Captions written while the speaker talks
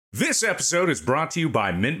This episode is brought to you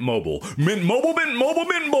by Mint Mobile. Mint Mobile, Mint Mobile,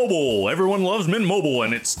 Mint Mobile. Everyone loves Mint Mobile,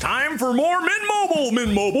 and it's time for more Mint Mobile,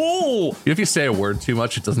 Mint Mobile. If you say a word too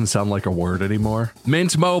much, it doesn't sound like a word anymore.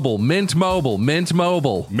 Mint Mobile, Mint Mobile, Mint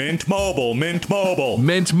Mobile. Mint Mobile, Mint Mobile.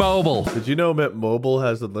 Mint Mobile. Did you know Mint Mobile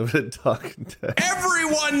has unlimited talk and text?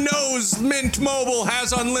 Everyone knows Mint Mobile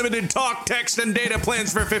has unlimited talk, text, and data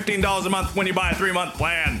plans for $15 a month when you buy a 3-month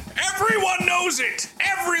plan. Everyone knows it.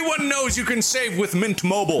 Everyone knows you can save with Mint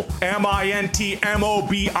Mobile.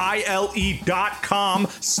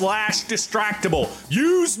 MintMobile.com/distractible.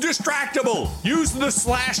 Use Distractable. Use the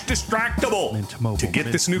 /distractable. To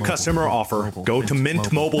get this new customer offer, go to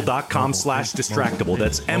mintmobile.com/distractible.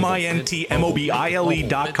 That's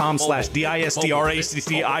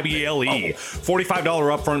MintMobile.com/distractable.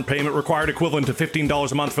 $45 upfront payment required, equivalent to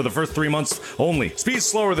 $15 a month for the first 3 months only. Speed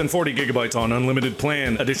slower than 40 gigabytes on unlimited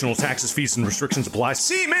plan. Additional taxes, fees, and restrictions apply.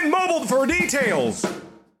 See Mint Mobile for details.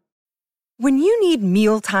 When you need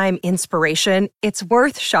mealtime inspiration, it's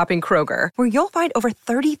worth shopping Kroger, where you'll find over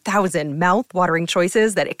 30,000 mouth-watering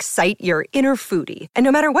choices that excite your inner foodie. And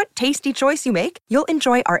no matter what tasty choice you make, you'll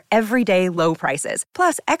enjoy our everyday low prices,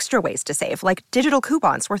 plus extra ways to save, like digital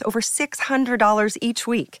coupons worth over $600 each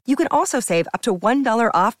week. You can also save up to $1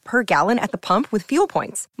 off per gallon at the pump with fuel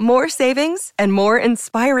points. More savings and more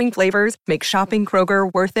inspiring flavors make shopping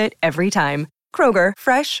Kroger worth it every time. Kroger,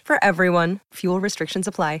 fresh for everyone. Fuel restrictions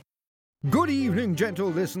apply. Good evening,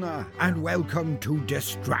 gentle listener, and welcome to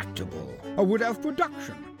Distractable, a Wood Elf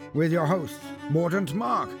production, with your hosts, Mordant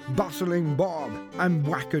Mark, Bustling Bob, and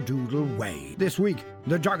Wackadoodle Wade. This week,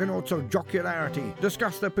 the juggernauts of jocularity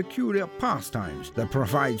discuss the peculiar pastimes that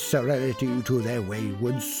provide serenity to their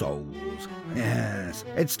wayward souls. Yes,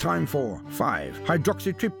 it's time for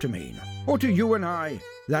 5-hydroxytryptamine, or to you and I,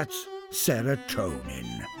 that's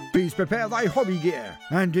serotonin. Please prepare thy hobby gear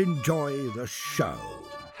and enjoy the show.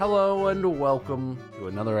 Hello and welcome to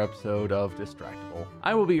another episode of Distractable.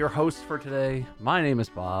 I will be your host for today. My name is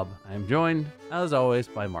Bob. I am joined, as always,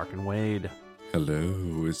 by Mark and Wade.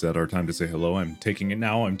 Hello. Is that our time to say hello? I'm taking it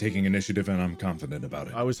now. I'm taking initiative, and I'm confident about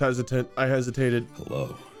it. I was hesitant. I hesitated.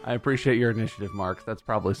 Hello. I appreciate your initiative, Mark. That's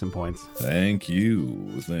probably some points. Thank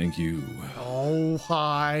you. Thank you. Oh,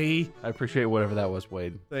 hi. I appreciate whatever that was,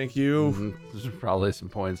 Wade. Thank you. There's probably some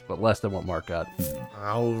points, but less than what Mark got.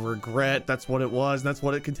 I'll regret. That's what it was, and that's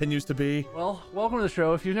what it continues to be. Well, welcome to the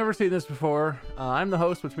show. If you've never seen this before, I'm the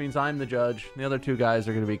host, which means I'm the judge. The other two guys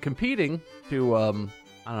are going to be competing to,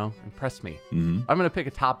 impress me. Mm-hmm. I'm going to pick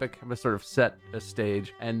a topic. I'm going to sort of set a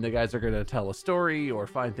stage, and the guys are going to tell a story or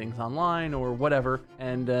find things online or whatever,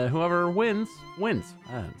 and whoever wins. I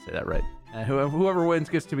didn't say that right. Whoever wins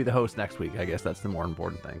gets to be the host next week. I guess that's the more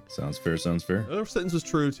important thing. Sounds fair. The other sentence was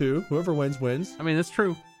true, too. Whoever wins, wins. I mean, it's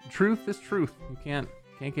true. Truth is truth. You can't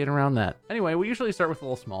get around that. Anyway, we usually start with a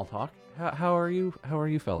little small talk. How are you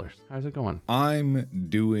fellers? How's it going? I'm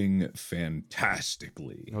doing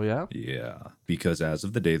fantastically. Oh, yeah? Yeah, because as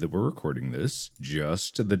of the day that we're recording this,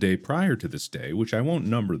 just the day prior to this day, which I won't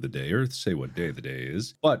number the day or say what day the day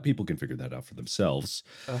is, but people can figure that out for themselves.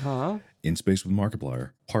 Uh-huh. In Space with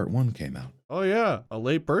Markiplier, Part 1 came out. Oh, yeah. A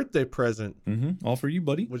late birthday present. Mm-hmm. All for you,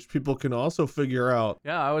 buddy. Which people can also figure out.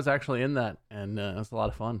 Yeah, I was actually in that, and it was a lot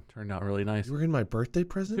of fun. Turned out really nice. You were in my birthday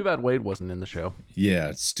present? Too bad Wade wasn't in the show. Yeah,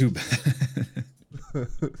 it's too bad.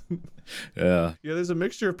 Yeah. Yeah, there's a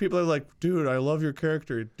mixture of people that are like, dude, I love your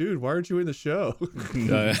character. Dude, why aren't you in the show?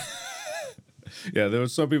 Yeah, there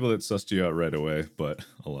was some people that sussed you out right away, but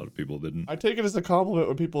a lot of people didn't. I take it as a compliment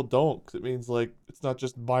when people don't, because it means, like, it's not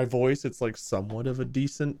just my voice, it's, like, somewhat of a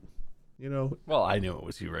decent, you know. Well, I knew it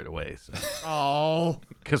was you right away, so. Oh.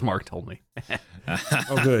 Because Mark told me.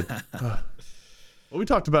 Oh, good. Well, we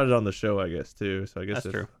talked about it on the show, I guess, too, so I guess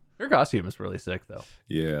That's true. Your costume is really sick, though.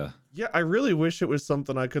 Yeah. Yeah, I really wish it was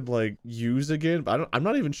something I could, like, use again, but I'm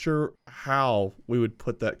not even sure how we would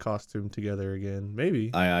put that costume together again.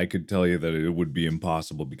 Maybe. I could tell you that it would be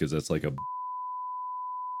impossible because that's like a...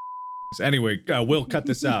 Anyway, we'll cut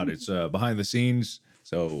this out. It's behind the scenes,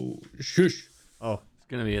 so shush. Oh. It's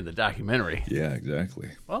going to be in the documentary. Yeah,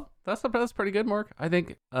 exactly. Well, that's pretty good, Mark. I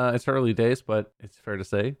think it's early days, but it's fair to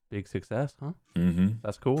say big success, huh? Mm-hmm.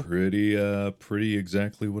 That's cool. Pretty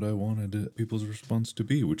exactly what I wanted people's response to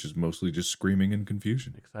be, which is mostly just screaming and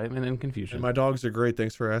confusion. Excitement and confusion. And my dogs are great.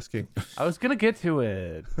 Thanks for asking. I was going to get to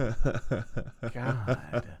it.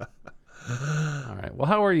 God. All right. Well,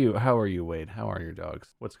 how are you? How are you, Wade? How are your dogs?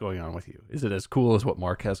 What's going on with you? Is it as cool as what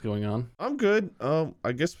Mark has going on? I'm good.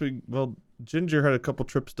 I guess Ginger had a couple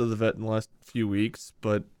trips to the vet in the last few weeks,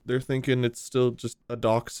 but they're thinking it's still just a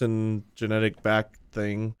dachshund genetic back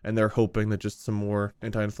thing, and they're hoping that just some more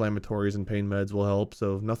anti-inflammatories and pain meds will help.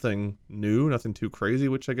 So nothing new, nothing too crazy,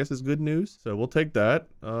 which I guess is good news. So we'll take that.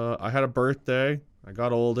 I had a birthday. I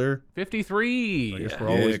got older. 53. I guess we're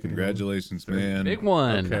always getting congratulations, man. Big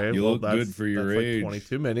one. Okay, You well, look that's, good for your that's like age. 20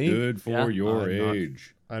 too many. Good for Yeah. your I'm not-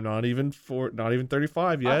 age. I'm not even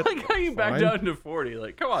 35 I yet. like how you back Fine. down to 40.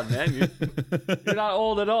 Like, come on, man. You're not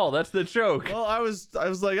old at all. That's the joke. Well, I was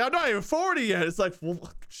like, I'm not even 40 yet. It's like, well,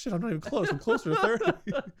 shit, I'm not even close. I'm closer to 30.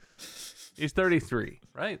 He's 33,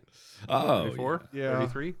 right? Oh, 34? yeah.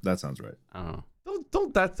 33? that sounds right. I don't know.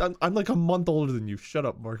 Don't that's I'm like a month older than you. Shut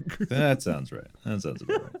up, Mark. That sounds right. That sounds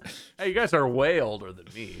about right. Hey, you guys are way older than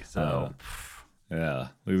me, so. Yeah.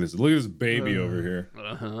 Look at this baby over here.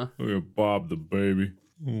 Uh-huh. Look at Bob the baby.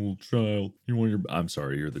 Little child. You want your I'm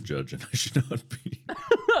sorry, you're the judge and I should not be.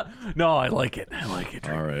 No, I like it. I like it.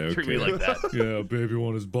 All right, Treat me okay. like that. Yeah, baby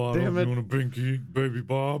want his bottom. Damn it. You want a binky, baby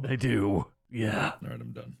Bob? I do. Yeah. All right,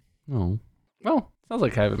 I'm done. Oh. Well, sounds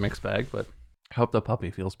like I have a mixed bag, but I hope the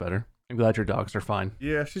puppy feels better. I'm glad your dogs are fine.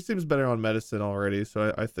 Yeah, she seems better on medicine already.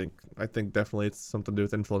 So I think definitely it's something to do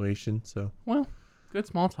with inflammation. So Well, good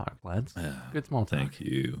small talk, lads. Good small talk. Thank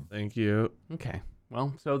you. thank you. Okay.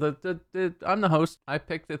 Well, so I'm the host. I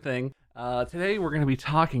picked the thing. Today we're going to be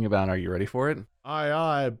talking about, are you ready for it?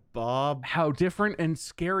 Aye, Bob. How different and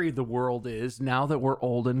scary the world is now that we're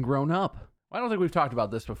old and grown up. I don't think we've talked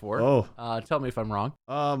about this before. Oh. Tell me if I'm wrong.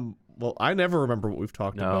 Well, I never remember what we've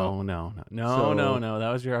talked about. No. So- That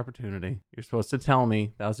was your opportunity. You're supposed to tell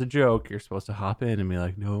me. That was a joke. You're supposed to hop in and be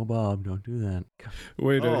like, no, Bob, don't do that.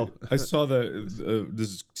 Wait, Oh. I saw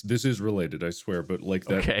that this is related, I swear, but like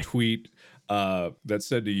that Okay. tweet that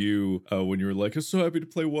said to you when you were like, I'm so happy to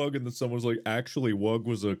play Wug, and then someone was like, actually, Wug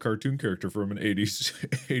was a cartoon character from an 80s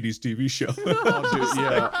 80s TV show. Oh, dude,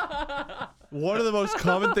 yeah. One of the most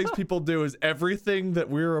common things people do is everything that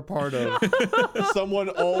we're a part of, someone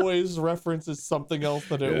always references something else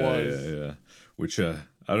that it was. Yeah. Which I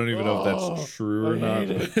don't even know if that's true or I not.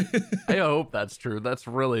 hate I hope that's true. That's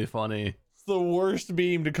really funny. It's the worst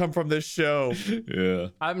meme to come from this show. Yeah.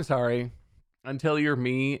 I'm sorry. Until you're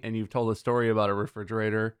me and you've told a story about a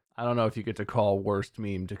refrigerator, I don't know if you get to call worst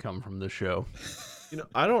meme to come from the show. You know,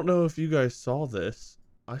 I don't know if you guys saw this.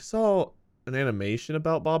 I saw an animation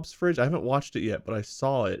about Bob's fridge. I haven't watched it yet, but I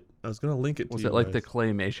saw it. I was gonna link it to Was you it like the guys.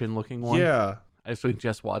 claymation looking one? Yeah, I actually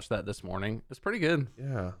just watched that this morning. It's pretty good.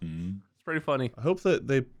 yeah. Mhm. It's pretty funny. I hope that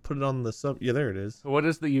they put it on the sub. Yeah, there it is. So what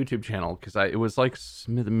is the YouTube channel? Because it was like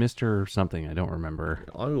Mr. something. I don't remember.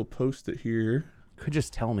 I will post it here. Could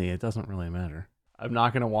just tell me. It doesn't really matter. I'm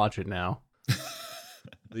not going to watch it now.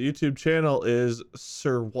 The YouTube channel is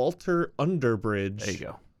Sir Walter Underbridge. There you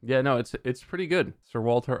go. Yeah, no, it's pretty good. Sir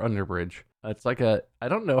Walter Underbridge. It's like I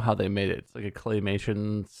don't know how they made it. It's like a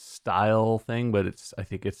claymation style thing, but I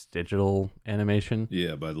think it's digital animation.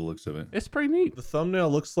 Yeah, by the looks of it. It's pretty neat. The thumbnail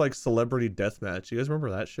looks like Celebrity Deathmatch. You guys remember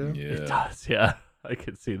that show? It Yeah. does, yeah. I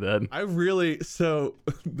could see that. I really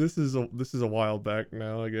this is a while back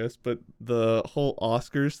now, I guess, but the whole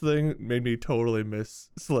Oscars thing made me totally miss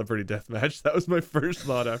Celebrity Deathmatch. That was my first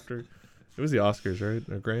thought after. It was the Oscars, right?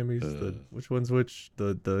 Or Grammys. Which one's which?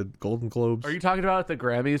 The Golden Globes. Are you talking about the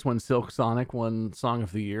Grammys when Silk Sonic won Song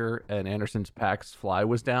of the Year and Anderson .Paak's Fly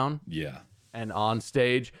was down? Yeah. And on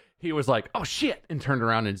stage, he was like, oh shit, and turned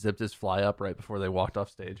around and zipped his fly up right before they walked off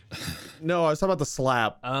stage. No, I was talking about the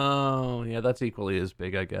slap. Oh, yeah, that's equally as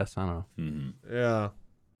big, I guess. I don't know. Mm-hmm. Yeah.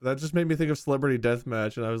 That just made me think of Celebrity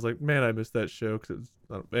Deathmatch, and I was like, man, I missed that show.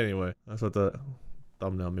 Anyway, that's what the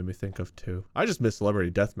thumbnail made me think of too. I just miss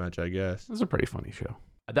Celebrity Deathmatch, I guess. It was a pretty funny show.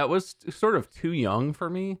 That was sort of too young for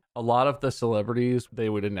me. A lot of the celebrities, they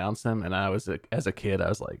would announce them, and as a kid, I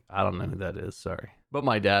was like, I don't know who that is, sorry. But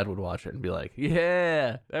my dad would watch it and be like,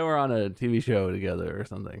 yeah, they were on a TV show together or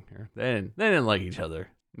something. Or they didn't like each other.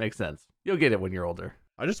 Makes sense. You'll get it when you're older.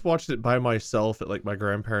 I just watched it by myself at like my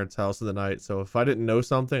grandparents' house in the night. So if I didn't know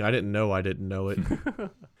something, I didn't know it.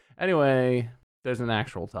 Anyway, there's an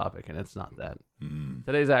actual topic, and it's not that. Mm.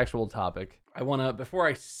 Today's actual topic, before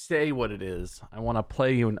I say what it is, I want to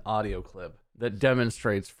play you an audio clip that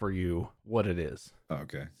demonstrates for you what it is.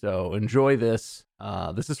 Okay. So enjoy this.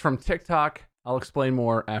 This is from TikTok. I'll explain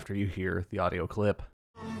more after you hear the audio clip.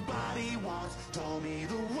 Somebody once told me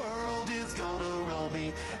the world is gonna roll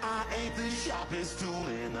me. I ain't the sharpest tool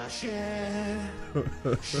in the shed.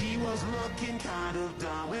 She was looking kind of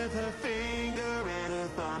dumb with her finger and her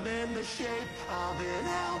thumb in the shape of an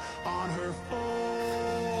L on her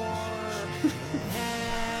forehead.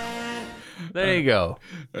 There you go.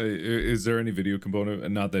 Is there any video component?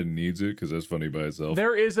 And not that it needs it, because that's funny by itself.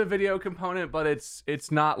 There is a video component, but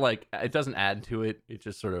it's not like, it doesn't add to it. It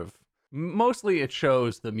just sort of Mostly it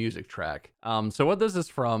shows the music track. So what this is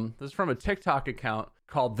from a TikTok account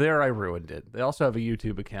called There I Ruined It. They also have a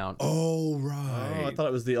YouTube account. Oh, Oh, right. I thought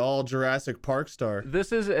it was the all Jurassic Park star.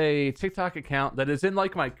 This is a TikTok account that is in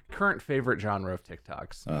like my current favorite genre of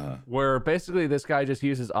TikToks, where basically this guy just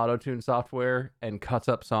uses auto-tune software and cuts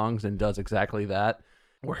up songs and does exactly that,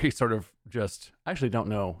 where he sort of just, I actually don't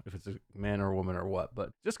know if it's a man or a woman or what,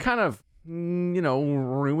 but just kind of,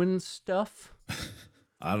 ruins stuff.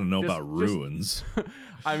 I don't know Just- about ruins.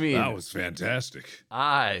 I mean, That was fantastic.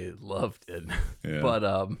 I loved it. Yeah. But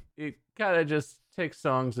it kind of just takes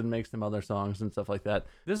songs and makes them other songs and stuff like that.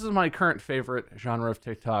 This is my current favorite genre of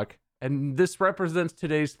TikTok, and this represents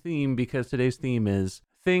today's theme because today's theme is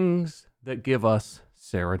things that give us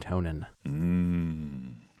serotonin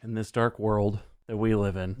in this dark world that we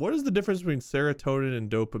live in. What is the difference between serotonin and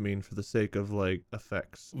dopamine for the sake of like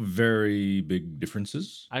effects? Very big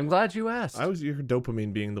differences. I'm glad you asked. I was hear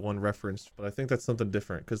dopamine being the one referenced, but I think that's something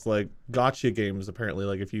different because like gotcha games apparently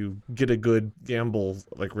like if you get a good gamble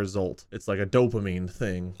like result, it's like a dopamine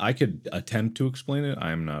thing. I could attempt to explain it.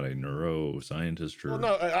 I'm not a neuroscientist or Well,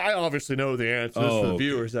 no, I obviously know the answers Oh, for the okay.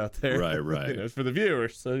 viewers out there. Right. You know, it's for the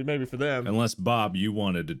viewers, so maybe for them. unless Bob, you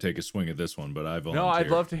wanted to take a swing at this one, but I volunteer. no, I'd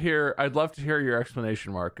love to hear your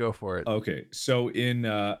explanation, Mark. Go for it. Okay, so in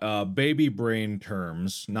baby brain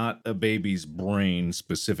terms, not a baby's brain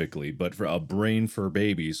specifically, but for a brain for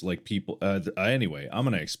babies, like people. Anyway, I'm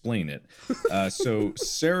gonna explain it. So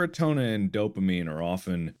serotonin and dopamine are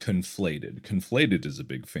often conflated. Conflated is a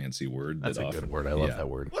big fancy word. That's that a often, good word. I love yeah. that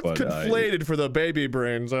word. What's but, conflated for the baby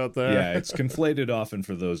brains out there? Yeah, it's conflated often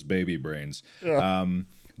for those baby brains.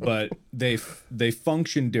 But they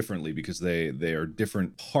function differently because they are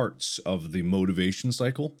different parts of the motivation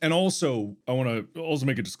cycle. And also, I want to also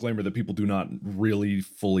make a disclaimer that people do not really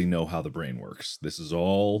fully know how the brain works. This is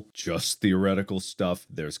all just theoretical stuff.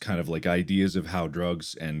 There's kind of like ideas of how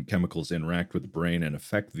drugs and chemicals interact with the brain and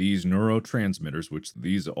affect these neurotransmitters, which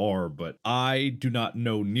these are, but I do not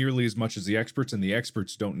know nearly as much as the experts, and the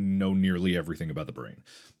experts don't know nearly everything about the brain.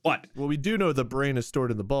 But Well, we do know the brain is stored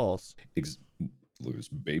in the balls. look at this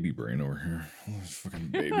baby brain over here. Oh, this fucking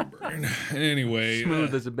baby brain. Anyway.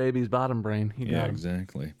 Smooth as a baby's bottom brain. You Yeah, got 'em.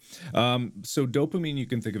 exactly. So dopamine, you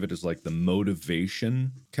can think of it as like the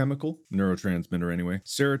motivation chemical, neurotransmitter anyway.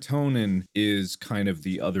 Serotonin is kind of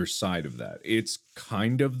the other side of that. It's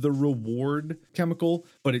kind of the reward chemical,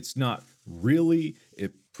 but it's not really.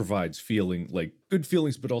 It provides feeling like good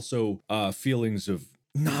feelings, but also feelings of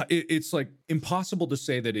it's like impossible to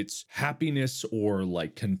say that it's happiness or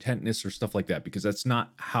like contentness or stuff like that, because that's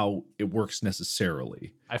not how it works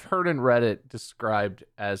necessarily. I've heard and read it described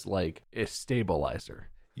as like a stabilizer.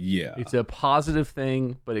 Yeah. It's a positive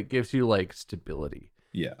thing, but it gives you like stability,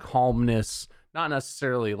 Yeah. calmness, not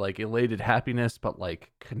necessarily like elated happiness, but like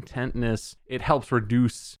contentness. It helps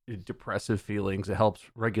reduce depressive feelings. It helps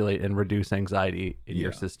regulate and reduce anxiety in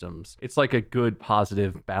your Yeah. systems. It's like a good,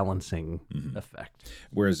 positive, balancing effect.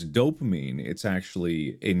 Whereas dopamine, it's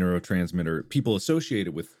actually a neurotransmitter. People associate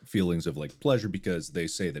it with feelings of like pleasure because they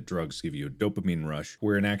say that drugs give you a dopamine rush,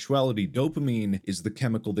 where in actuality, dopamine is the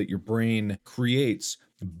chemical that your brain creates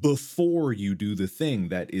before you do the thing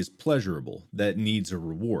that is pleasurable, that needs a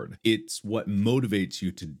reward. It's what motivates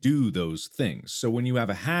you to do those things. So when you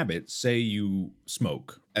have a habit, say you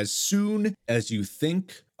smoke, as soon as you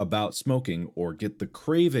think about smoking or get the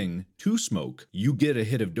craving to smoke, you get a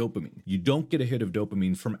hit of dopamine. You don't get a hit of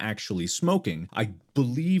dopamine from actually smoking. I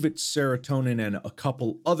believe it's serotonin and a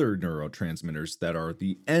couple other neurotransmitters that are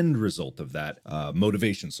the end result of that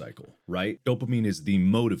motivation cycle, right? Dopamine is the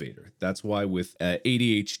motivator. That's why with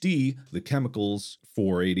ADHD, the chemicals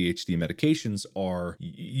for ADHD medications are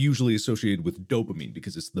usually associated with dopamine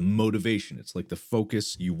because it's the motivation. It's like the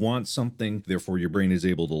focus. You want something, therefore your brain is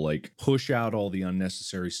able to like push out all the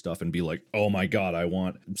unnecessary stuff and be like, oh my God, I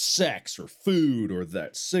want sex or food or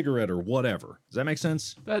that cigarette or whatever. Does that make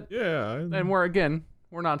sense? And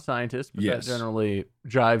we're not scientists, but Yes. that generally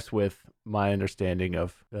jives with my understanding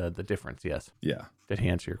of the difference. Yes. Yeah, Did he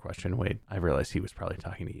answer your question, Wade? I realize he was probably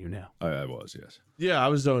talking to you now. I was, yes. Yeah, I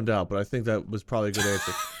was zoned out, but I think that was probably a good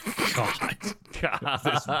answer.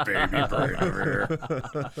 This baby brain over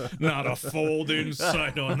here. Not a fold in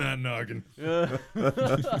sight on that noggin.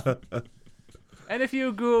 And if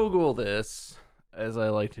you Google this, as I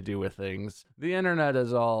like to do with things, the internet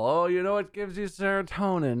is all, oh, you know what gives you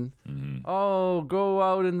serotonin? Oh, go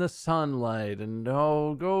out in the sunlight, and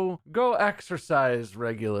go exercise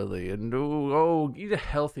regularly, and eat a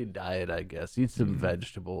healthy diet, I guess. Eat some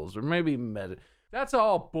vegetables, or maybe That's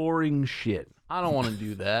all boring shit. I don't want to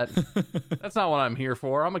do that. That's not what I'm here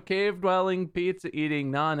for. I'm a cave-dwelling,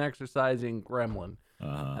 pizza-eating, non-exercising gremlin.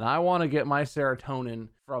 And I want to get my serotonin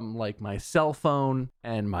from like my cell phone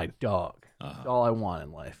and my dog. That's all I want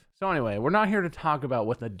in life. So anyway, we're not here to talk about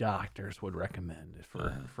what the doctors would recommend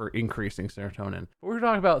for increasing serotonin. But we're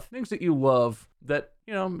talking about things that you love that,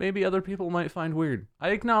 you know, maybe other people might find weird. I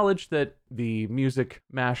acknowledge that the music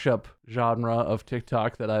mashup genre of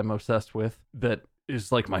TikTok that I'm obsessed with, that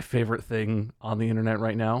is like my favorite thing on the internet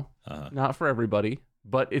right now. Not for everybody,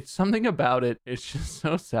 but it's something about it. It's just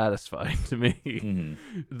so satisfying to me.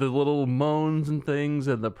 The little moans and things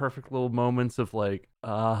and the perfect little moments of like,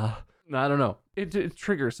 I don't know. It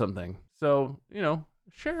triggers something. So, you know,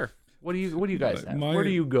 share. What do you guys have? Where do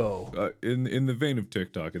you go? In the vein of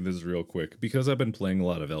TikTok, and this is real quick, because I've been playing a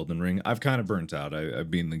lot of Elden Ring, I've kind of burnt out. I've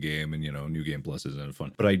beaten the game, and, you know, New Game Plus isn't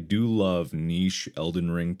fun. But I do love niche Elden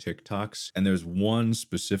Ring TikToks, and there's one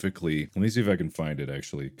specifically. Let me see if I can find it,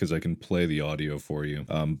 actually, because I can play the audio for you.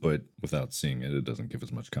 But without seeing it, it doesn't give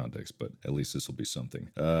as much context, but at least this will be something.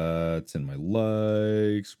 It's in my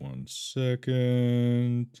likes. 1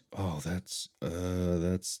 second. Oh, that's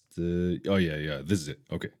the... Oh, yeah. This is it.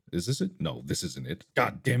 Okay. Is this it? No, this isn't it.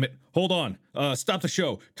 God damn it. Hold on. Stop the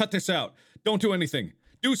show. Cut this out. Don't do anything.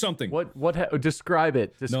 Do something. Describe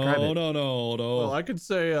it. No. Well, I could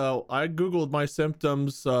say I Googled my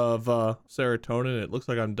symptoms of serotonin. It looks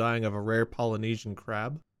like I'm dying of a rare Polynesian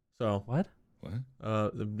crab. So What?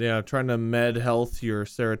 yeah, trying to med health your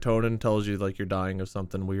serotonin tells you like you're dying of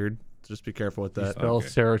something weird. Just be careful with that. Spell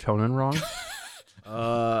serotonin wrong?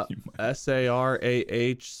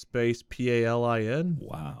 SARAH space PALIN.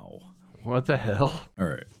 Wow. What the hell? All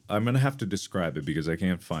right. I'm going to have to describe it because I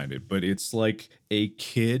can't find it, but it's like a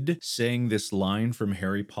kid saying this line from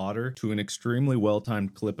Harry Potter to an extremely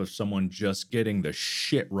well-timed clip of someone just getting the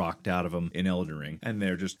shit rocked out of them in Elden Ring. And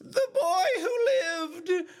they're just, the boy who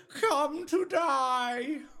lived, come to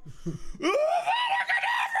die.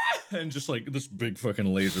 And just like this big fucking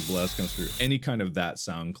laser blast comes through. Any kind of that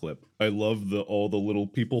sound clip. I love all the little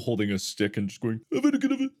people holding a stick and just going,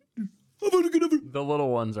 The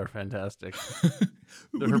little ones are fantastic.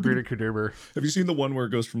 The Herberta. Have you seen the one where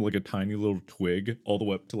it goes from like a tiny little twig all the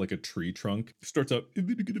way up to like a tree trunk? Starts out,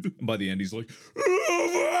 and by the end he's like,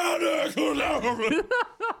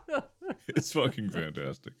 it's fucking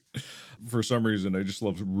fantastic. For some reason, I just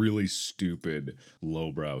love really stupid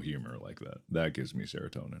lowbrow humor like that. That gives me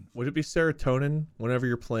serotonin. Would it be serotonin whenever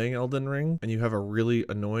you're playing Elden Ring and you have a really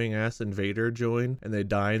annoying ass invader join and they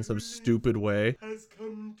die in some stupid way? Has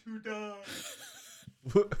come to die.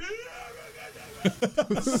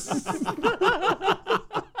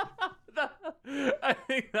 I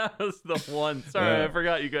think that was the one. Sorry, I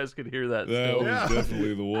forgot you guys could hear that. That still. was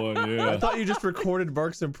definitely the one, yeah. I thought you just recorded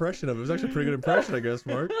Mark's impression of it. It was actually a pretty good impression, I guess,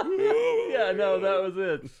 Mark. Yeah, no, that was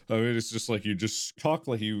it. I mean, it's just like you just talk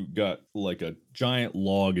like you got like a giant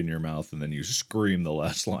log in your mouth and then you scream the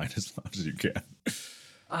last line as loud as you can.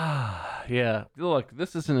 Yeah. Look,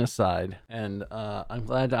 this is an aside, and I'm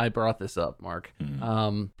glad I brought this up, Mark.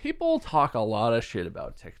 People talk a lot of shit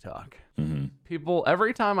about TikTok. People,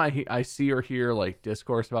 every time I see or hear like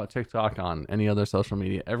discourse about TikTok on any other social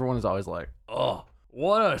media, everyone is always like, oh,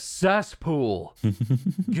 what a cesspool.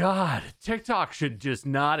 God, TikTok should just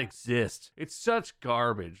not exist. It's such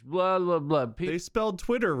garbage. Blah, blah, blah. They spelled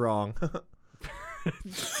Twitter wrong. You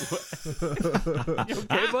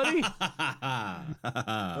okay, buddy?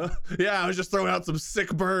 Yeah, I was just throwing out some sick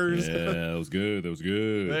burns. Yeah, that was good.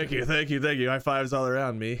 Thank you. High fives all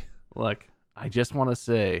around me. Look, I just want to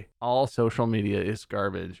say all social media is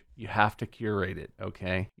garbage. You have to curate it,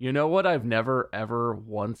 okay? You know what I've never, ever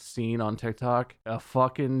once seen on TikTok? A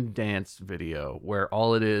fucking dance video where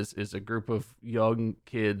all it is a group of young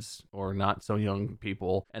kids or not so young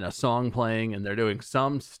people and a song playing and they're doing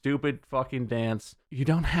some stupid fucking dance. You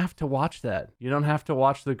don't have to watch that. You don't have to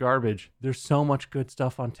watch the garbage. There's so much good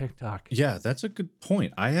stuff on TikTok. Yeah, that's a good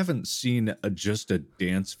point. I haven't seen just a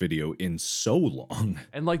dance video in so long.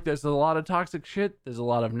 And like, there's a lot of toxic shit. There's a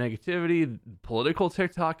lot of negativity. Political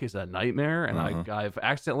TikTok is a nightmare, and I've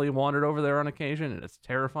accidentally wandered over there on occasion, and it's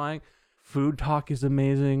terrifying. Food talk is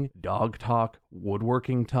amazing. Dog talk,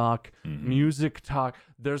 woodworking talk, music talk.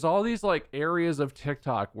 There's all these like areas of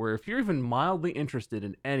TikTok where if you're even mildly interested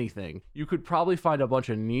in anything, you could probably find a bunch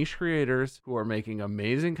of niche creators who are making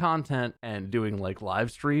amazing content and doing like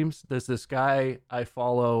live streams. There's this guy I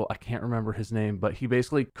follow, I can't remember his name, but he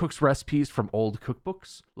basically cooks recipes from old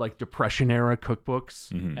cookbooks, like Depression era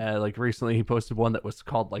cookbooks. Like recently he posted one that was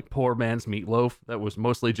called like Poor Man's Meatloaf that was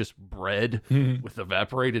mostly just bread with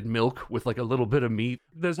evaporated milk with like a little bit of meat.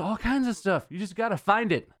 There's all kinds of stuff. You just gotta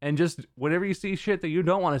find it. And just whenever you see shit that you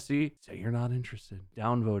don't want to see, say you're not interested.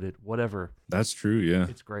 Downvote it, whatever. That's true, yeah.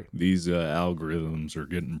 It's great. These algorithms are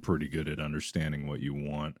getting pretty good at understanding what you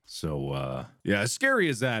want. So, yeah, as scary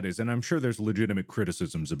as that is, and I'm sure there's legitimate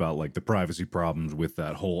criticisms about like the privacy problems with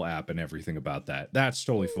that whole app and everything about that. That's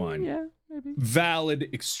totally fine. Yeah, maybe. Valid,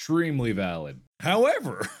 extremely valid.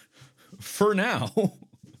 However, for now,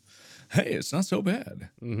 hey, it's not so bad.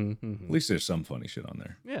 At least there's some funny shit on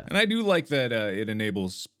there. Yeah. And I do like that it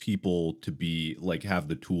enables people to be like have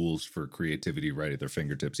the tools for creativity right at their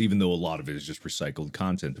fingertips, even though a lot of it is just recycled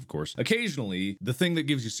content, of course. Occasionally, the thing that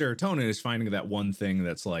gives you serotonin is finding that one thing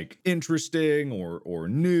that's like interesting or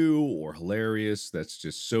new or hilarious that's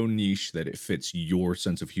just so niche that it fits your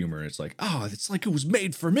sense of humor. It's like, oh, it's like it was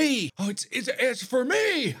made for me. Oh, it's for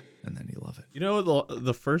me. And then you love it. You know,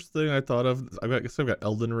 the first thing I thought of, I guess I've got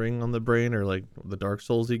Elden Ring on the brain, or like the Dark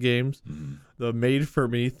Soulsy games. The made for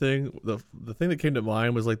me thing, the thing that came to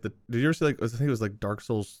mind was like did you ever see like, I think it was like Dark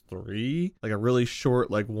Souls 3? Like a really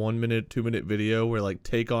short, like 1 minute, 2 minute video where like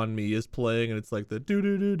Take On Me is playing and it's like the do,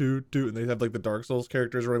 and they have like the Dark Souls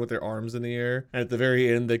characters running with their arms in the air. And at the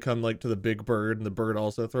very end, they come like to the big bird and the bird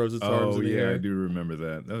also throws its arms in the air. Oh, yeah, I do remember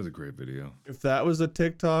that. That was a great video. If that was a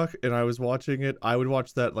TikTok and I was watching it, I would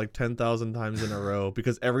watch that like 10,000 times in a row,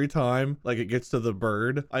 because every time like it gets to the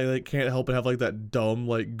bird, I like can't help but have like that dumb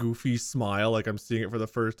like goofy smile, like I'm seeing it for the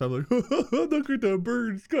first time, like look at that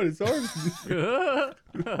bird, it's got its arms in the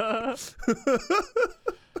air.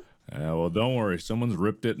 Yeah, well, don't worry. Someone's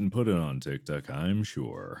ripped it and put it on TikTok, I'm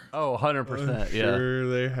sure. Oh, 100%. Yeah. Sure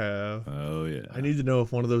they have. Oh, yeah. I need to know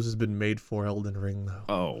if one of those has been made for Elden Ring, though.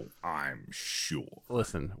 Oh, I'm sure.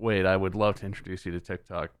 Listen, Wade, I would love to introduce you to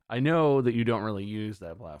TikTok. I know that you don't really use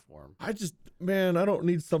that platform. I don't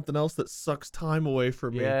need something else that sucks time away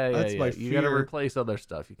from me. Yeah, That's my You fear. got to replace other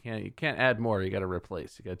stuff. You can't add more. You got to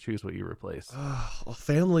replace. You got to choose what you replace. Well,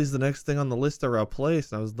 family's the next thing on the list to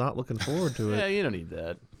replace, and I was not looking forward to it. Yeah, you don't need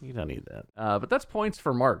that. You don't need that. But that's points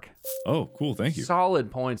for Mark. Oh, cool. Thank you.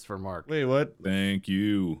 Solid points for Mark. Wait, what? Thank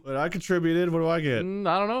you. But I contributed. What do I get? I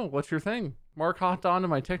don't know. What's your thing? Mark hopped onto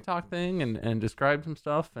my TikTok thing and described some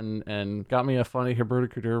stuff and got me a funny Herberta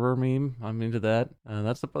Kadurber meme. I'm into that.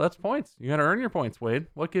 That's points. You got to earn your points, Wade.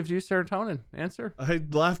 What gives you serotonin? Answer. I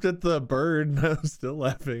laughed at the bird, and I'm still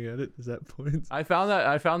laughing at it. Is that points? I found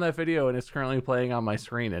that video, and it's currently playing on my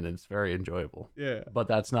screen, and it's very enjoyable. Yeah. But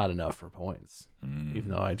that's not enough for points, even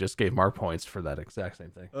though I just gave Mark points for that exact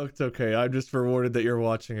same thing. Oh, it's okay. I'm just rewarded that you're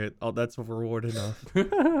watching it. Oh, that's a reward enough.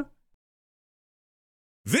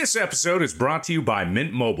 This episode is brought to you by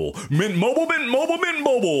Mint Mobile. Mint Mobile, Mint Mobile, Mint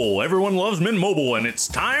Mobile. Everyone loves Mint Mobile, and it's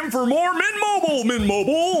time for more Mint Mobile, Mint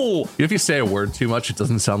Mobile. If you say a word too much, it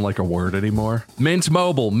doesn't sound like a word anymore. Mint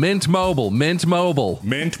Mobile, Mint Mobile, Mint Mobile.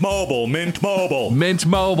 Mint Mobile, Mint Mobile. Mint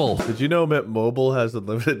Mobile. Did you know Mint Mobile has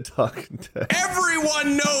unlimited talk and text?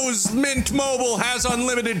 Everyone knows Mint Mobile has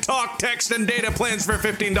unlimited talk, text, and data plans for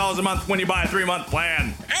 $15 a month when you buy a 3-month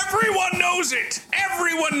plan. Everyone knows it.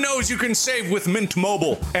 Everyone knows you can save with Mint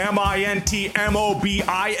Mobile.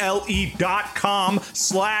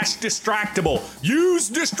 MINTMOBILE.com/distractible. Use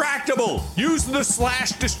distractible. Use the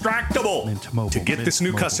 /distractible. To get this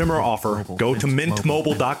new customer offer, go to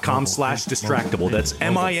mintmobile.com/distractible. That's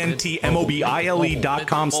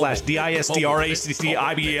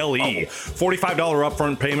MINTMOBILE.com/DISTRACTIBLE. $45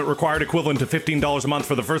 upfront payment required, equivalent to $15 a month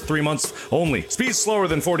for the first 3 months only. Speed slower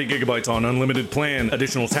than 40 gigabytes on unlimited plan.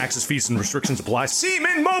 Additional taxes, fees, and restrictions apply. See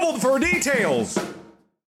Mint Mobile for details.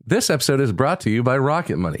 This episode is brought to you by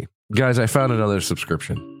Rocket Money. Guys, I found another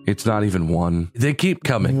subscription. It's not even one. They keep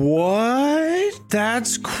coming. What?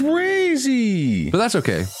 That's crazy. But that's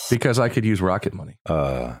okay, because I could use Rocket Money.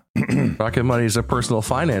 Rocket Money is a personal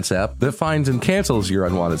finance app that finds and cancels your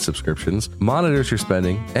unwanted subscriptions, monitors your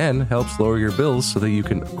spending, and helps lower your bills so that you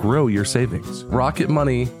can grow your savings. Rocket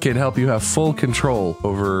Money can help you have full control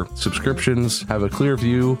over subscriptions, have a clear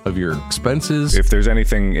view of your expenses. If there's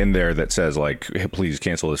anything in there that says, like, hey, please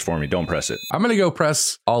cancel this for me, don't press it. I'm going to go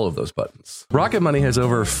press all of those buttons. Rocket Money has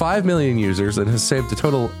over 5 million users and has saved a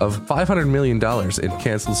total of $500 million in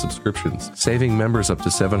canceled subscriptions, saving members up to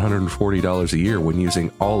 $740 a year when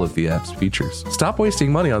using all of the app's features. Stop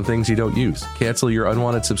wasting money on things you don't use. Cancel your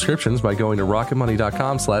unwanted subscriptions by going to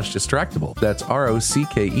rocketmoney.com/distractible. That's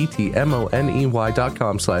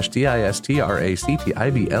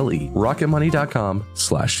ROCKETMONEY.com/DISTRACTIBLE.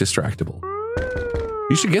 rocketmoney.com/distractible.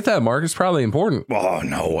 You should get that, Mark. It's probably important. Oh,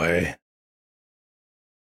 no way.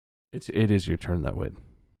 It is your turn that way.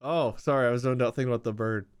 Oh, sorry, I was zoned out thinking about the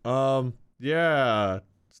bird. Yeah,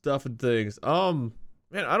 stuff and things.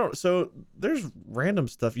 Man, so there's random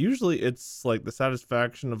stuff. Usually it's like the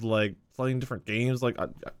satisfaction of like playing different games, like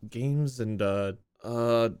games and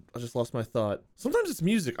I just lost my thought. Sometimes it's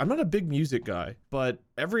music. I'm not a big music guy, but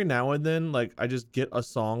every now and then, like, I just get a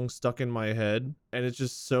song stuck in my head, and it's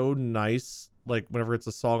just so nice. Like, whenever it's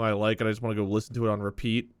a song I like, and I just want to go listen to it on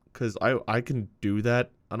repeat, because I can do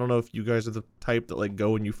that. I don't know if you guys are the type that, like,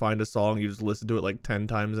 go and you find a song, you just listen to it like 10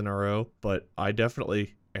 times in a row, but I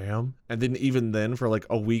definitely am. And then even then, for like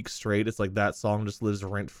a week straight, it's like that song just lives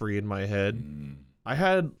rent free in my head. I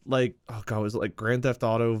had like, oh god, was it like Grand Theft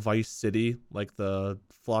Auto Vice City, like the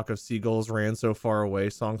Flock of Seagulls Ran So Far Away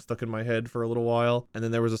song stuck in my head for a little while. And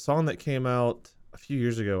then there was a song that came out a few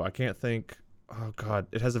years ago. I can't think. Oh god,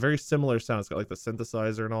 it has a very similar sound. It's got like the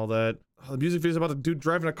synthesizer and all that. Oh, the music video is about a dude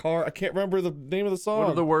driving a car. I can't remember the name of the song. What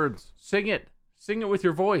are the words? Sing it. Sing it with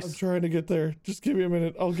your voice. I'm trying to get there. Just give me a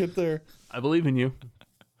minute. I'll get there. I believe in you.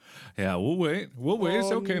 Yeah, we'll wait.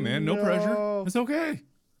 It's okay, man. No pressure. It's okay.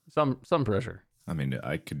 Some pressure. I mean,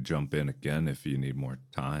 I could jump in again if you need more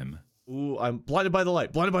time. Ooh, I'm Blinded by the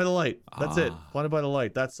Light. Blinded by the Light. That's it. Blinded by the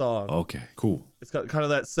Light. That song. Okay, cool. It's got kind of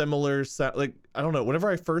that similar sound. Like, I don't know. Whenever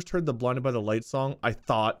I first heard the Blinded by the Light song, I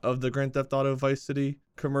thought of the Grand Theft Auto Vice City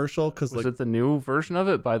commercial. Cause Was like, it the new version of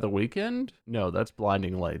it by The Weeknd? No, that's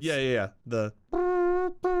Blinding Lights. yeah. The.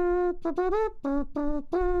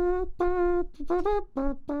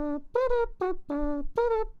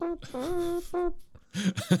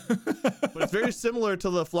 But it's very similar to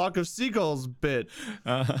the Flock of Seagulls bit.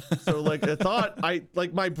 So like I thought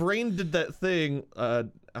my brain did that thing, a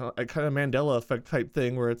kind of Mandela effect type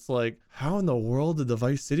thing where it's like, how in the world did the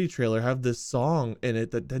Vice City trailer have this song in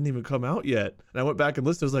it that didn't even come out yet? And I went back and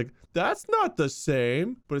listened. I was like, that's not the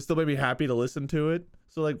same, but it still made me happy to listen to it.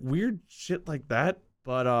 So like weird shit like that.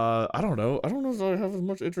 But I don't know if I have as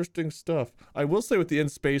much interesting stuff. I will say with the In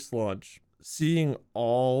Space launch, seeing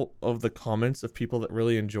all of the comments of people that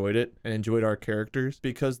really enjoyed it and enjoyed our characters,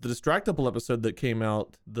 because the Distractable episode that came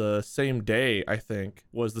out the same day, I think,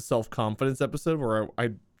 was the self-confidence episode where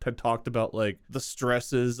I had talked about like the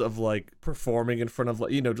stresses of like performing in front of like,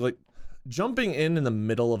 you know, like jumping in the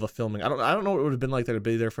middle of a filming. I don't know what it would have been like to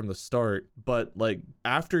be there from the start, but like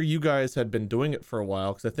after you guys had been doing it for a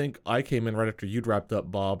while, because I think I came in right after you'd wrapped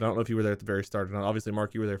up, Bob. I don't know if you were there at the very start or not. Obviously,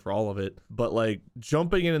 Mark, you were there for all of it, but like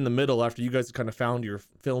jumping in the middle after you guys had kind of found your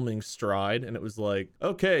filming stride, and it was like,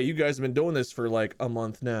 okay, you guys have been doing this for like a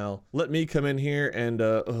month now. Let me come in here and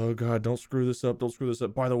oh god, don't screw this up.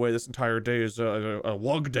 By the way, this entire day is a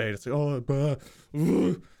wug day. It's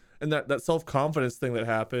like, and that self-confidence thing that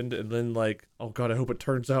happened, and then like, oh god, I hope it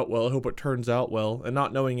turns out well, and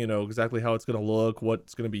not knowing, you know, exactly how it's going to look,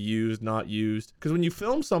 what's going to be used, not used. Because when you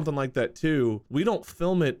film something like that too, we don't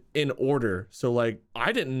film it in order. So like,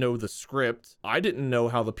 I didn't know the script, I didn't know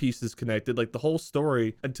how the pieces connected, like the whole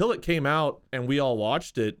story, until it came out and we all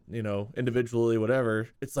watched it, you know, individually, whatever.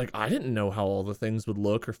 It's like, I didn't know how all the things would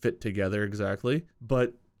look or fit together exactly,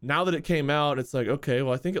 but now that it came out, it's like, okay,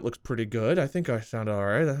 well, I think it looks pretty good. I think I sound all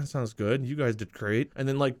right. That sounds good. You guys did great. And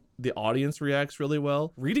then like the audience reacts really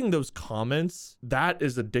well. Reading those comments, that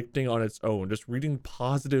is addicting on its own. Just reading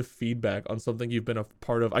positive feedback on something you've been a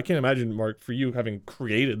part of. I can't imagine, Mark, for you having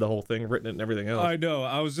created the whole thing, written it and everything else. I know.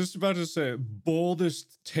 I was just about to say,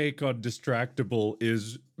 boldest take on Distractable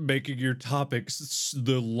is making your topics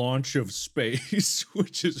the launch of space,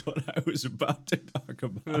 which is what I was about to talk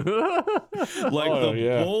about. Like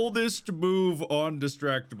boldest move on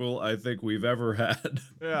Distractable I think we've ever had.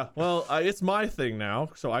 Yeah, well, it's my thing now,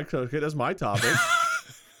 so I took it as my topic.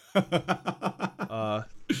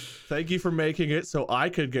 Thank you for making it so I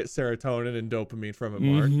could get serotonin and dopamine from it,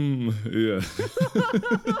 Mark. Yeah.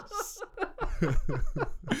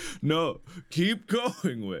 No, keep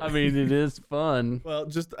going with. I mean, it is fun. Well,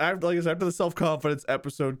 just after, like I said, after the self-confidence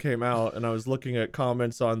episode came out, and I was looking at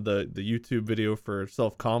comments on the YouTube video for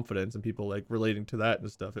self-confidence and people like relating to that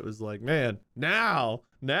and stuff, it was like, man, now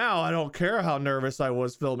I don't care how nervous I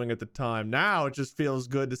was filming at the time. Now it just feels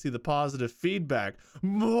good to see the positive feedback.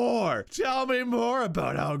 More! Tell me more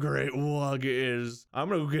about how great Wug is. I'm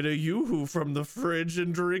gonna get a Yoo-hoo from the fridge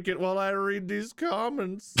and drink it while I read these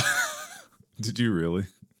comments. Did you really?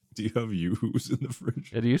 Do you have Yoo-hoos in the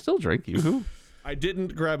fridge? Yeah, do you still drink Yoo-hoo? I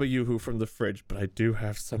didn't grab a Yoo-hoo from the fridge, but I do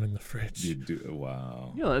have some in the fridge. You do?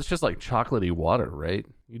 Wow. You know, it's just like chocolatey water, right?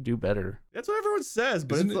 You do better. That's what everyone says,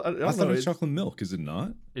 but Isn't it's, it, I don't I thought know. it was chocolate milk. Is it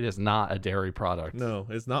not? It is not a dairy product. No,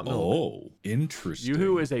 it's not milk. Oh, interesting.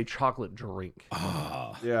 Yoo-hoo is a chocolate drink.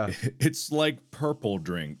 Ah, Yeah. It's like purple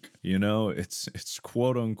drink. You know, it's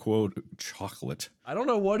quote unquote chocolate. I don't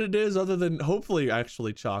know what it is other than hopefully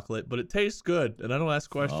actually chocolate, but it tastes good, and I don't ask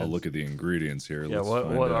questions. I'll look at the ingredients here. Yeah, Let's what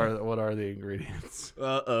find out. are the ingredients?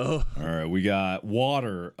 Uh-oh. All right, we got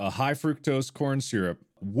water, a high fructose corn syrup,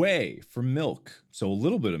 Whey from milk. So a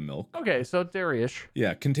little bit of milk. Okay, so dairy-ish.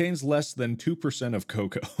 Yeah, contains less than 2% of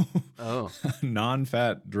cocoa. Oh.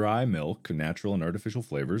 Non-fat dry milk, natural and artificial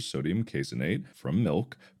flavors, sodium caseinate from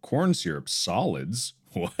milk, corn syrup solids.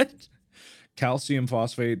 What? Calcium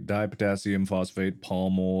phosphate, dipotassium phosphate,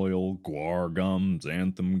 palm oil, guar gum,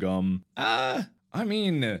 xanthan gum. I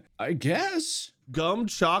mean, I guess. Gum,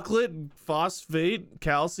 chocolate, phosphate,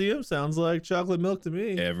 calcium. Sounds like chocolate milk to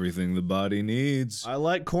me. Everything the body needs. I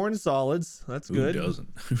like corn solids. That's good. Who doesn't?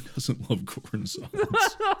 Who doesn't love corn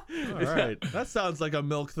solids? All right. That sounds like a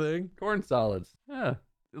milk thing. Corn solids. Yeah.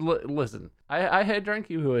 Listen, I had drank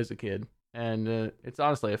Yoo-hoo as a kid, and it's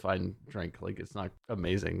honestly a fine drink. Like, it's not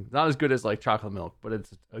amazing. Not as good as like chocolate milk, but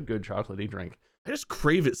it's a good chocolatey drink. I just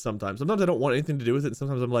crave it sometimes. Sometimes I don't want anything to do with it. And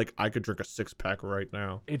sometimes I'm like, I could drink a 6-pack right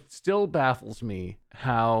now. It still baffles me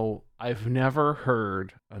how I've never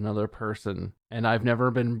heard another person, and I've never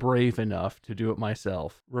been brave enough to do it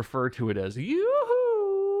myself, refer to it as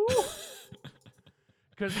Yoo-hoo.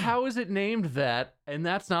 Because how is it named that, and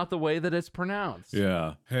that's not the way that it's pronounced?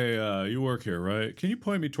 Yeah. Hey, you work here, right? Can you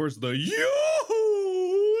point me towards the Yoo-hoos?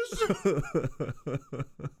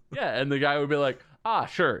 Yeah, and the guy would be like,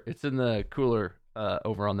 sure, it's in the cooler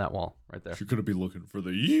over on that wall right there. You're gonna be looking for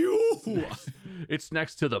the Yoo-hoo. It's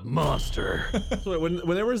next to the monster. So when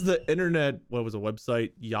there was the internet, what was a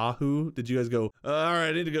website, Yahoo? Did you guys go, all right,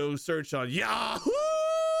 I need to go search on Yahoo?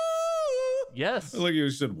 Yes. Like you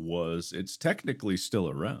said, it's technically still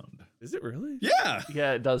around. Is it really? Yeah.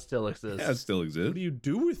 Yeah, it does still exist. Yeah, it still What exists. do you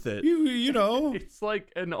do with it? You know. It's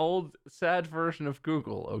like an old, sad version of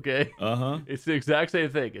Google, okay? Uh-huh. It's the exact same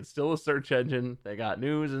thing. It's still a search engine. They got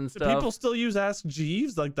news and Do stuff. people still use Ask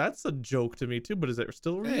Jeeves? Like, that's a joke to me, too, but is it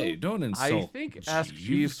still real? Hey, don't insult. I think Ask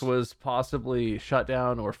Jeeves was possibly shut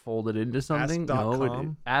down or folded into something.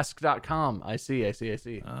 Ask.com? Ask.com. I see.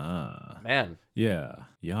 Ah. Man. Yeah.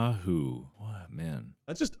 Yahoo. What, man.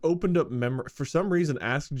 That just opened up memory. For some reason,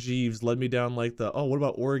 Ask Jeeves led me down like what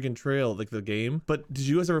about Oregon Trail, like the game? But did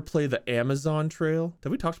you guys ever play the Amazon Trail?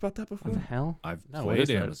 Have we talked about that before? What the hell? I've No, what played is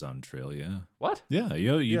that? Amazon Trail, yeah. What? Yeah,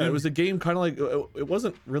 you Yeah, it was a game kind of like, it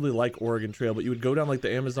wasn't really like Oregon Trail, but you would go down like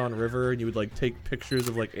the Amazon River and you would like take pictures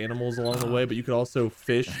of like animals along the way, but you could also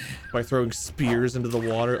fish by throwing spears into the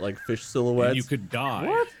water at like fish silhouettes. And you could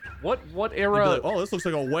die. What You'd be era? like, oh, this looks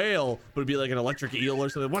like a whale, but it'd be like an electric eel or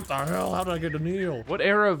something. What the hell? How did I get an eel? What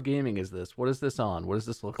era of gaming is this? What is this on? What does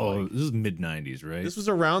this look Oh, like? this is mid-90s, right? This was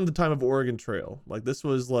around the time of Oregon Trail. Like, this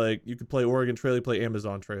was like, you could play Oregon Trail, you play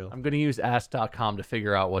Amazon Trail. I'm going to use Ask.com to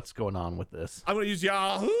figure out what's going on with this. I'm going to use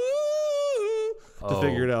Yahoo to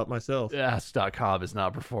figure it out myself. Ask.com is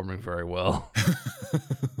not performing very well.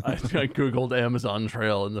 I googled Amazon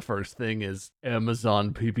Trail, and the first thing is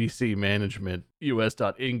Amazon PPC Management,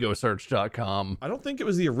 us.ingosearch.com. I don't think it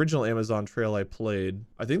was the original Amazon Trail I played.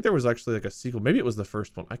 I think there was actually like a sequel. Maybe it was the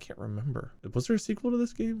first one. I can't remember. Was there a sequel to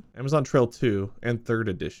this game? Amazon Trail 2 and 3rd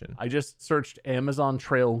edition. I just searched Amazon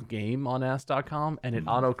Trail game on Ask.com, and it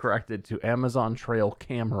auto-corrected to Amazon Trail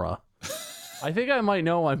camera. I think I might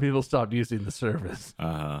know why people stopped using the service.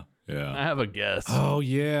 Uh-huh. Yeah. I have a guess. Oh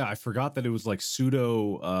yeah, I forgot that it was like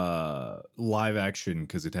pseudo live action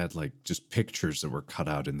because it had like just pictures that were cut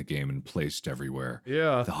out in the game and placed everywhere.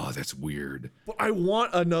 Yeah. Oh, that's weird. But I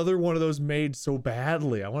want another one of those made so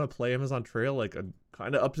badly. I want to play Amazon Trail like a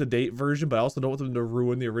kind of up-to-date version, but I also don't want them to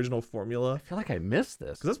ruin the original formula. I feel like I missed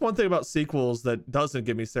this. Because that's one thing about sequels that doesn't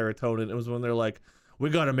give me serotonin. It was when they're like, we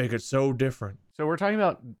got to make it so different. So we're talking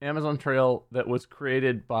about Amazon Trail that was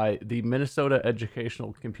created by the Minnesota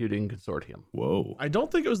Educational Computing Consortium. Whoa. I don't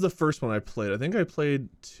think it was the first one I played. I think I played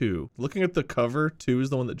 2. Looking at the cover, 2 is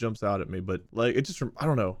the one that jumps out at me, but like it just, I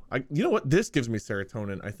don't know. You know what? This gives me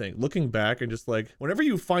serotonin, I think. Looking back and just like, whenever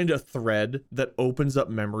you find a thread that opens up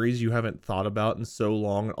memories you haven't thought about in so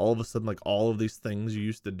long, and all of a sudden like all of these things you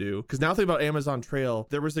used to do. Because now think about Amazon Trail,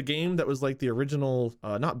 there was a game that was like the original,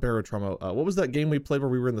 not Barotrauma. What was that game we played where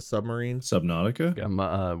we were in the submarine? Subnautica?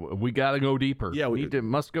 We gotta go deeper. Yeah,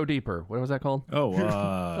 must go deeper. What was that called? Oh,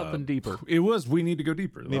 Something deeper. It was We Need to Go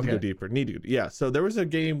Deeper. Need to go deeper. Yeah. So there was a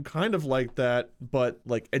game kind of like that, but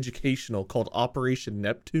like educational called Operation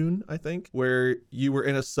Neptune, I think, where you were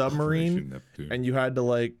in a submarine and you had to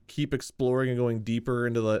like keep exploring and going deeper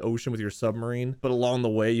into the ocean with your submarine. But along the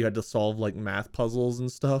way, you had to solve like math puzzles and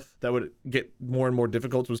stuff that would get more and more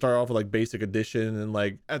difficult. So we started off with like basic addition. And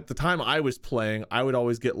like at the time I was playing, I would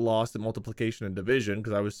always get lost in multiplication and division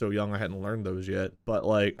because I was so young I hadn't learned those yet. But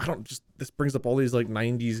like this brings up all these like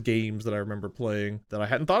 90s games that I remember playing that I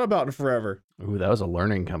hadn't thought about in forever. Ooh, that was a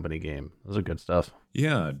learning company game. Those are good stuff.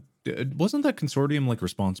 Yeah. Wasn't that consortium like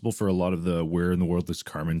responsible for a lot of the Where in the World is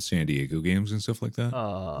Carmen San Diego games and stuff like that?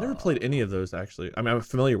 I never played any of those, actually. I mean, I'm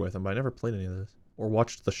familiar with them, but I never played any of those. Or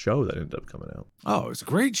watched the show that ended up coming out. Oh, it's a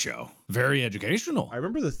great show. Very educational. I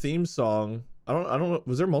remember the theme song. I don't know.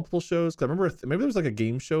 Was there multiple shows? 'Cause I remember maybe there was like a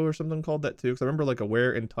game show or something called that too. Because I remember like a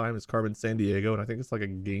Where in Time is Carmen San Diego, and I think it's like a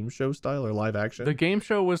game show style or live action. The game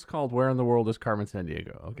show was called Where in the World is Carmen San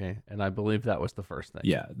Diego, okay? And I believe that was the first thing.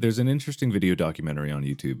 Yeah, there's an interesting video documentary on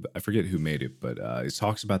YouTube. I forget who made it, but it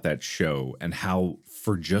talks about that show and how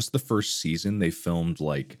for just the first season they filmed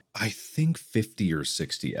like I think 50 or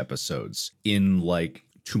 60 episodes in like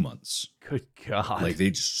 2 months. Good God. Like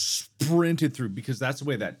they just sprinted through because that's the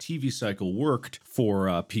way that TV cycle worked for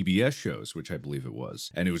PBS shows, which I believe it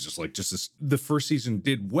was. And it was just like the first season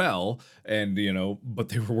did well, and but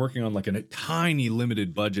they were working on like a tiny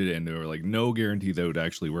limited budget, and they were like no guarantee that would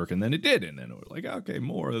actually work. And then it did, and then it was like okay,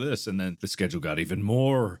 more of this, and then the schedule got even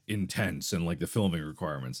more intense and like the filming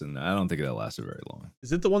requirements, and I don't think that lasted very long.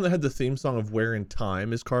 Is it the one that had the theme song of Where in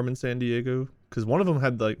Time is Carmen San Diego? Because one of them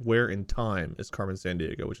had like Where in Time is Carmen San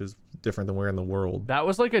Diego, which is different than Where in the World. That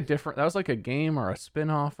was like a game or a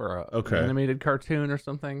spin-off or an animated cartoon or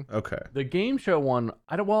something. Okay. The game show one,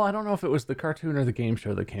 I don't know if it was the cartoon or the game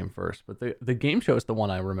show that came first, but the game show is the one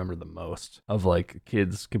I remember the most of like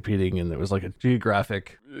kids competing, and it was like a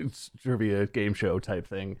geographic trivia game show type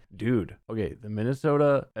thing. Dude, okay, the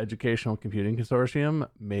Minnesota Educational Computing Consortium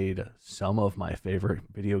made some of my favorite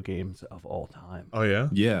video games of all time. Oh yeah?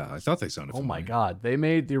 Yeah, I thought they sounded Oh my God. They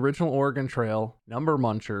made the original Oregon Trail, Number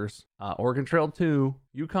Munchers, Oregon Trail 2,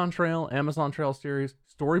 Yukon Trail, Amazon Trail Series,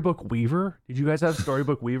 Storybook Weaver. Did you guys have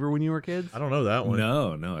Storybook Weaver when you were kids? I don't know that one.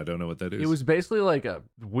 No, I don't know what that is. It was basically like a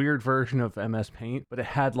weird version of MS Paint, but it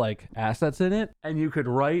had like assets in it, and you could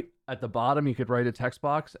write at the bottom, you could write a text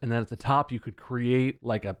box, and then at the top, you could create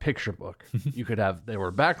like a picture book. You could have, there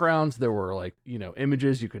were backgrounds, there were like,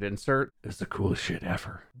 images you could insert. It was the coolest shit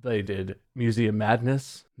ever. They did Museum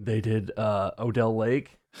Madness. They did Odell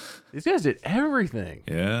Lake. These guys did everything.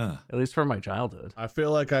 Yeah. At least from my childhood. I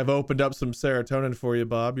feel like I've opened up some serotonin for you,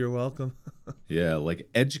 Bob. You're welcome. Yeah, like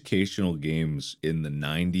educational games in the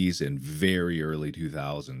 90s and very early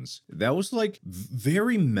 2000s. That was like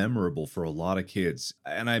very memorable for a lot of kids.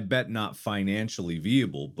 And I bet not financially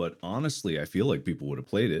viable, but honestly, I feel like people would have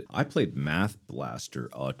played it. I played Math Blaster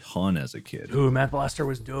a ton as a kid. Ooh, Math Blaster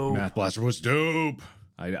was dope. Math Blaster was dope.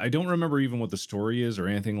 I don't remember even what the story is or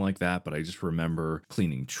anything like that, but I just remember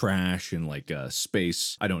cleaning trash in like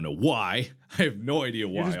space. I don't know why. I have no idea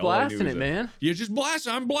why. You're just All I knew blasting was it, that- man. You just blast.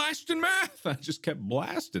 I'm blasting math. I just kept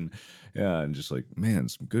blasting. Yeah, and just like, man,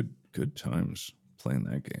 some good times playing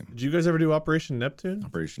that game. Did you guys ever do Operation Neptune?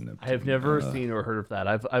 Operation Neptune. I have never seen or heard of that.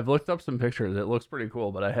 I've looked up some pictures. It looks pretty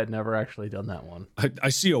cool, but I had never actually done that one. I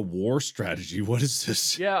see a war strategy. What is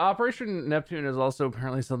this? Yeah, Operation Neptune is also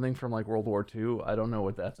apparently something from like World War II. I don't know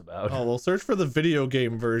what that's about. Oh, well, search for the video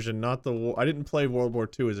game version, not the war. I didn't play World War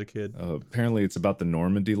II as a kid. Apparently, it's about the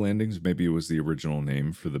Normandy landings. Maybe it was the original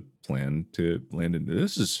name for the plan to land in.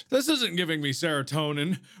 This isn't giving me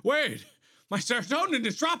serotonin. Wait. My serotonin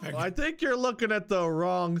is dropping. I think you're looking at the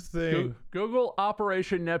wrong thing. Google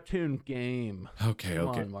Operation Neptune game. Okay.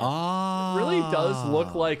 on, Mark. Ah. It really does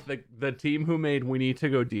look like the team who made We Need to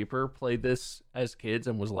Go Deeper played this as kids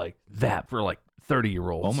and was like that for like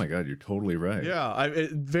 30-year-olds. Oh my God, you're totally right. Yeah,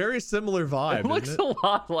 very similar vibe. It looks isn't a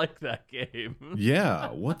lot like that game. Yeah.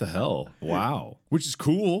 What the hell? Wow. Which is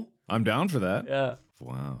cool. I'm down for that. Yeah.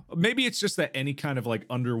 Wow. Maybe it's just that any kind of like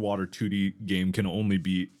underwater 2D game can only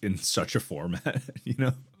be in such a format,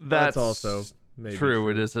 That's also maybe true.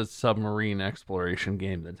 It is a submarine exploration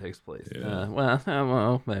game that takes place.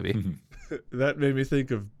 Well, maybe. That made me think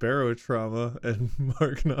of barotrauma and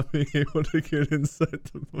Mark not being able to get inside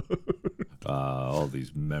the moon. All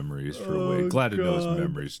these memories for Oh, Wade. Glad to know his God.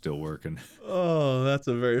 memory's still working. Oh, that's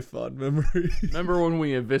a very fond memory. Remember when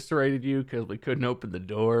we eviscerated you because we couldn't open the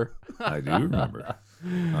door? I do remember.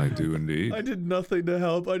 I do indeed. I did nothing to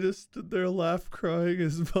help. I just stood there laugh crying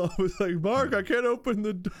as Bob was like, Mark, I can't open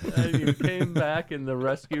the door. And you came back in the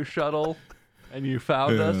rescue shuttle and you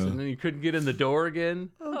found us, Yeah. and then you couldn't get in the door again.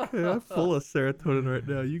 Okay, I'm full of serotonin right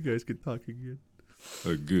now. You guys can talk again.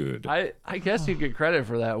 Good. I guess you get credit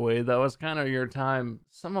for that, Wade. That was kind of your time.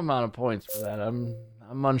 Some amount of points for that. I'm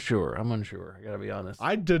I'm unsure. I gotta be honest.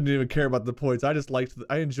 I didn't even care about the points. I just liked.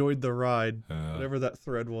 I enjoyed the ride, whatever that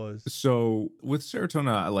thread was. So with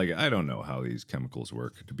serotonin, I don't know how these chemicals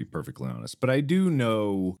work, to be perfectly honest, but I do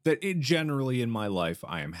know that generally in my life,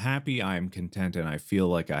 I am happy, I am content, and I feel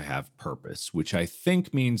like I have purpose, which I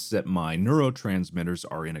think means that my neurotransmitters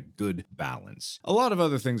are in a good balance. A lot of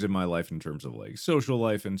other things in my life in terms of like social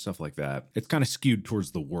life and stuff like that, it's kind of skewed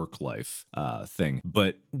towards the work life thing.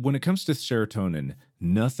 But when it comes to serotonin,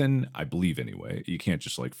 nothing, I believe anyway, you can't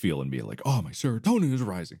just like feel and be like, oh, my serotonin is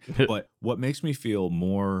rising. But what makes me feel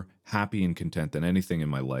more happy and content than anything in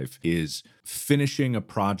my life is finishing a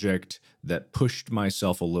project that pushed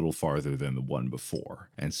myself a little farther than the one before.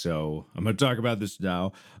 And so I'm going to talk about this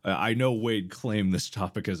now. I know Wade claimed this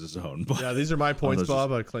topic as his own. But yeah, these are my points,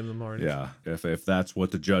 Bob. I claim them already. Yeah, if that's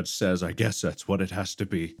what the judge says, I guess that's what it has to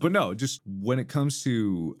be. But no, just when it comes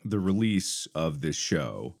to the release of this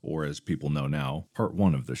show, or as people know now, part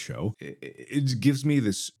one of the show, it gives me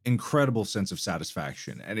this incredible sense of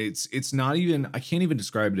satisfaction. And it's not even, I can't even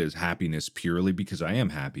describe it as happiness purely, because I am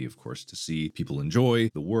happy, of course, to see people enjoy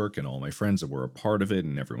the work and all my friends that were a part of it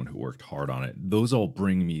and everyone who worked hard on it. Those all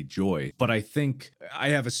bring me joy. But I think I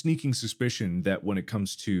have a sneaking suspicion that when it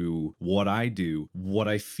comes to what I do, what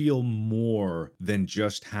I feel more than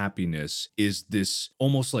just happiness is this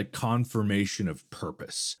almost like confirmation of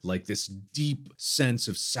purpose, like this deep sense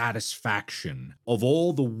of satisfaction of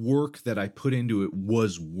all the work that I put into it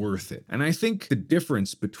was worth it. And I think the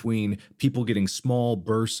difference between people getting small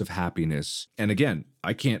bursts of happiness, and again,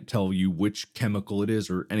 I can't tell you which chemical it is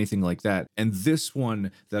or anything like that. And this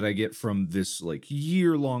one that I get from this like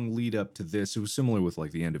year-long lead up to this, it was similar with like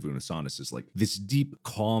the end of Unisonus, is like this deep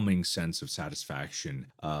calming sense of satisfaction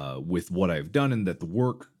with what I've done and that the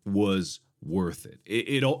work was worth it.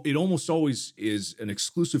 It almost always is an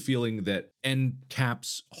exclusive feeling that end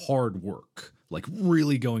caps hard work. Like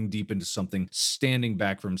really going deep into something, standing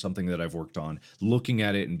back from something that I've worked on, looking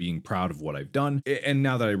at it and being proud of what I've done. And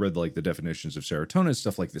now that I read like the definitions of serotonin,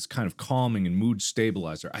 stuff like this kind of calming and mood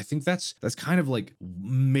stabilizer, I think that's kind of like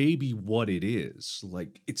maybe what it is.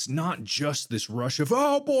 Like it's not just this rush of,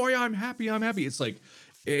 oh boy, I'm happy. It's like,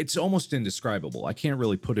 it's almost indescribable. I can't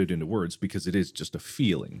really put it into words because it is just a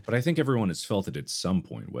feeling. But I think everyone has felt it at some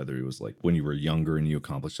point, whether it was like when you were younger and you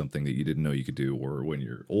accomplished something that you didn't know you could do, or when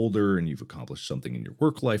you're older and you've accomplished something in your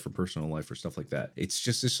work life or personal life or stuff like that. It's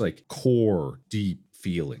just this like core, deep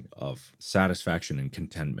feeling of satisfaction and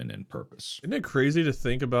contentment and purpose. Isn't it crazy to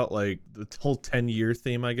think about like the whole 10-year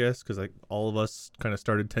theme, I guess? Because like all of us kind of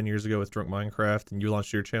started 10 years ago with Drunk Minecraft, and you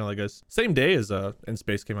launched your channel, I guess, same day as In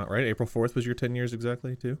Space came out, right? April 4th was your 10 years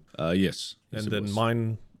exactly, too? Yes. And then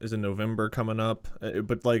mine is in November coming up.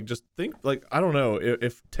 But like, just think, like, I don't know,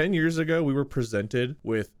 if 10 years ago we were presented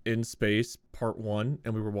with In Space Part 1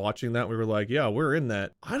 and we were watching that, we were like, yeah, we're in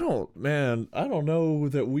that. I don't know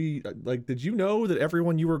that we, like, did you know that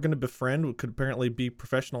everyone you were going to befriend could apparently be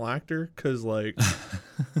professional actor? Because like...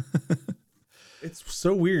 It's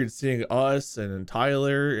so weird seeing us and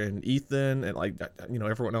Tyler and Ethan and like, you know,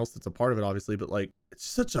 everyone else that's a part of it, obviously, but like, it's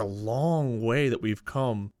such a long way that we've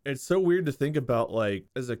come. It's so weird to think about, like,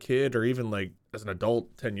 as a kid or even like as an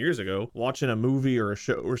adult 10 years ago, watching a movie or a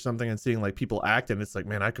show or something and seeing like people act, and it's like,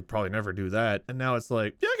 man, I could probably never do that. And now it's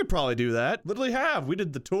like, yeah, I could probably do that. Literally have. We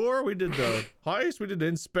did the tour, we did the heist, we did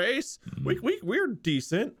In Space. We're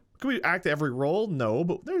decent. Can we act every role? No,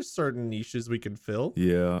 but there's certain niches we can fill.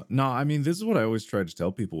 Yeah. No, I mean, this is what I always try to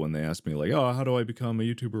tell people when they ask me, like, oh, how do I become a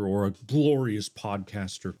YouTuber or a glorious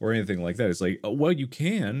podcaster or anything like that? It's like, oh, well, you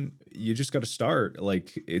can. You just got to start.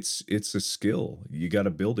 Like, it's a skill. You got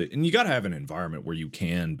to build it. And you got to have an environment where you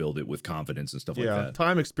can build it with confidence and stuff like that.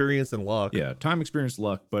 Time, experience, and luck. Yeah, time, experience,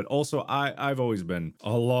 luck. But also, I've always been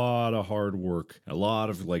a lot of hard work, a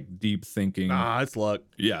lot of, like, deep thinking. Nah, it's luck.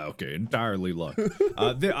 Yeah, okay, entirely luck.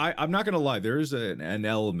 I'm not going to lie. There is an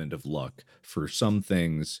element of luck for some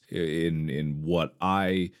things in what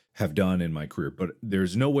I have done in my career, but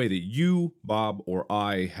there's no way that you, Bob, or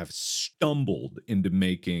I have stumbled into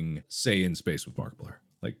making, say, In Space with Markiplier.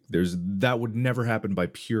 Like, that would never happen by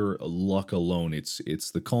pure luck alone.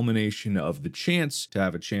 It's the culmination of the chance to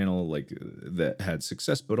have a channel like that had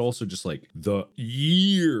success, but also just like the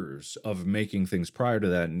years of making things prior to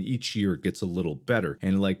that, and each year it gets a little better.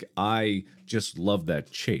 And like, I just love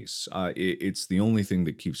that chase. It's the only thing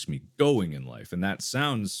that keeps me going in life, and that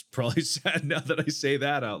sounds probably sad now that I say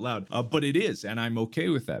that out loud, but it is, and I'm okay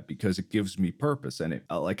with that because it gives me purpose. And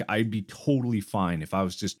like, I'd be totally fine if I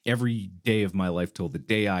was just every day of my life till the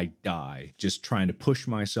day I die, just trying to push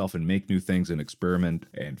myself and make new things and experiment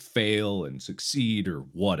and fail and succeed or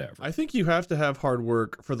whatever. I think you have to have hard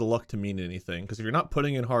work for the luck to mean anything, because if you're not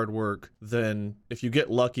putting in hard work, then if you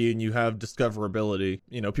get lucky and you have discoverability,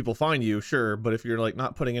 you know, people find you, sure, but if you're like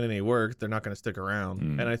not putting in any work, they're not going to stick around.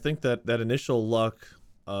 And I think that initial luck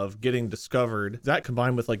of getting discovered, that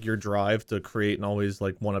combined with like your drive to create and always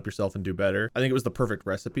like one up yourself and do better, I think it was the perfect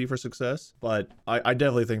recipe for success. But I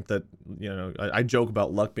definitely think that, you know, I joke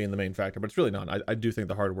about luck being the main factor, but it's really not. I do think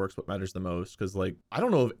the hard work's what matters the most, because like I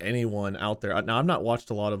don't know of anyone out there now. I've not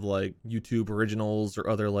watched a lot of like YouTube originals or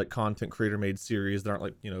other like content creator made series that aren't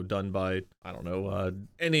like, you know, done by, I don't know,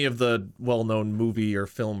 any of the well-known movie or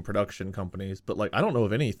film production companies, but like I don't know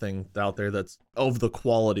of anything out there that's of the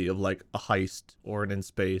quality of like a Heist or an In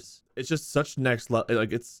Space. It's just such next level.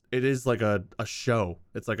 Like it is like a show.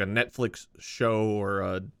 It's like a Netflix show or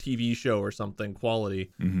a TV show or something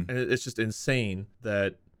quality. And it's just insane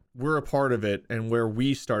that we're a part of it. And where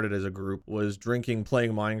we started as a group was drinking,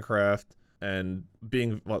 playing Minecraft, and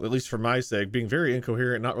being, well, at least for my sake, being very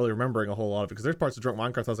incoherent, not really remembering a whole lot of it. Because there's parts of Drunk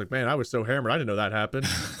Minecraft I was like, man, I was so hammered, I didn't know that happened.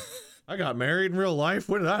 I got married in real life.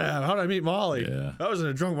 When did that happen? How did I meet Molly? Yeah. That was in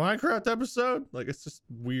a Drunk Minecraft episode. Like, it's just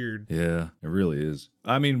weird. Yeah, it really is.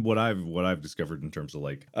 I mean, what I've discovered in terms of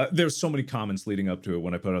like, there's so many comments leading up to it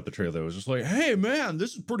when I put out the trailer. It was just like, hey man,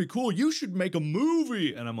 this is pretty cool. You should make a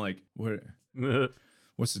movie. And I'm like, what?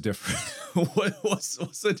 What's the difference?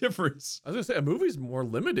 What's the difference? I was gonna say a movie's more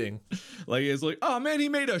limiting. Like it's like, oh man, he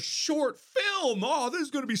made a short film. Oh, this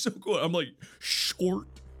is gonna be so cool. I'm like, short?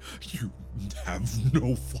 You have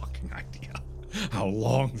no fucking idea how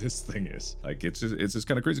long this thing is. Like it's just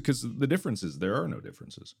kind of crazy, because the difference is there are no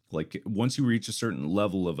differences. Like once you reach a certain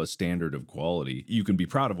level of a standard of quality, you can be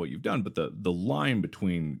proud of what you've done, but the line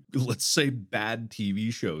between, let's say, bad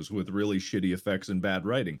TV shows with really shitty effects and bad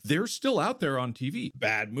writing, they're still out there on TV.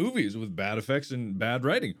 Bad movies with bad effects and bad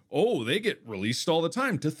writing, oh, they get released all the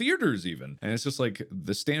time to theaters even. And it's just like,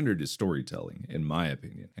 the standard is storytelling, in my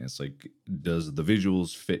opinion. And it's like, does the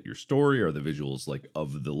visuals fit your story? Are the visuals like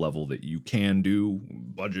of the level that you can do,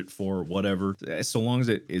 budget for, whatever? So long as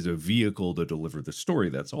it is a vehicle to deliver the story,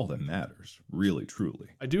 that's all that matters, really, truly.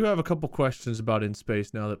 I do have a couple questions about In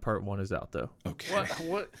Space now that part 1 is out, though. Okay.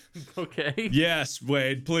 What? Okay. Yes,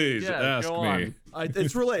 Wade, please ask go me. on.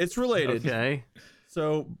 It's related. Okay.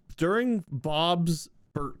 So during Bob's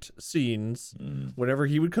Bert scenes, whenever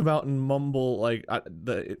he would come out and mumble, like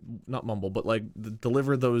not mumble, but like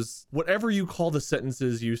deliver those, whatever you call the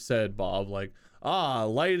sentences you said, Bob, like,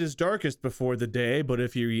 light is darkest before the day, but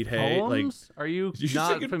if you eat hay, Poems? like, Are you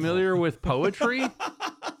not familiar with poetry?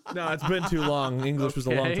 no, it's been too long. English was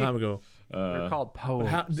a long time ago. They're called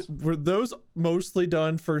poems. Were those mostly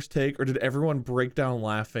done first take, or did everyone break down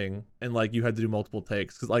laughing and like you had to do multiple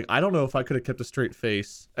takes? Because like I don't know if I could have kept a straight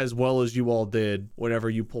face as well as you all did whenever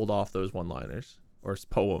you pulled off those one-liners or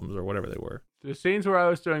poems or whatever they were. The scenes where I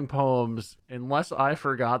was doing poems, unless I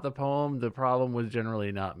forgot the poem, the problem was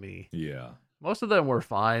generally not me. Yeah. Most of them were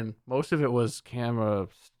fine. Most of it was camera.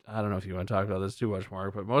 I don't know if you want to talk about this too much,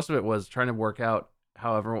 Mark, but most of it was trying to work out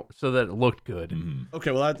however so that it looked good.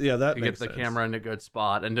 Okay, well that to makes get the sense. camera in a good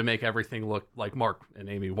spot and to make everything look like Mark and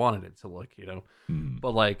Amy wanted it to look, you know.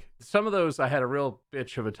 But like some of those I had a real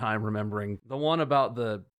bitch of a time remembering. The one about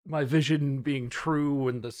my vision being true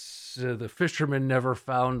and the fisherman never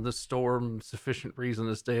found the storm sufficient reason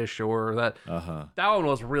to stay ashore. That one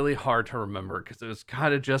was really hard to remember because it was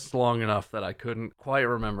kind of just long enough that I couldn't quite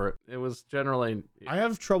remember it. It was generally... I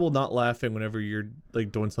have trouble not laughing whenever you're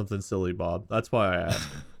like doing something silly, Bob. That's why I asked.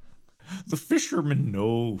 The fishermen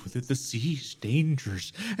know that the sea's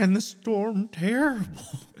dangerous and the storm terrible.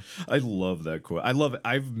 I love that quote. I love it.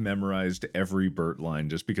 I've memorized every Bert line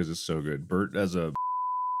just because it's so good. Bert as a...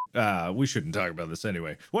 we shouldn't talk about this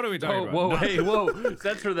anyway. What are we talking about? Whoa, hey, whoa.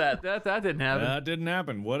 Censor that. That didn't happen. That didn't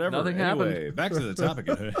happen. Whatever. Nothing happened. Back to the topic.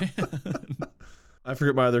 I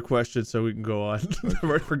forget my other question, so we can go on. I've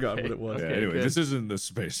already forgotten what it was. Yeah, Okay, anyway, good. This isn't the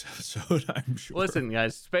space episode, I'm sure. Listen,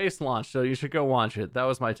 guys, space launch, so you should go watch it. That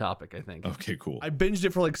was my topic, I think. Okay, cool. I binged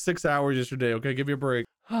it for like 6 hours yesterday. Okay, give me a break.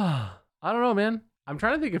 I don't know, man. I'm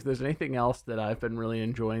trying to think if there's anything else that I've been really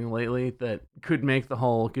enjoying lately that could make the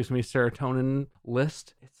whole gives me serotonin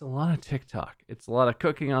list. It's a lot of TikTok. It's a lot of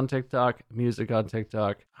cooking on TikTok, music on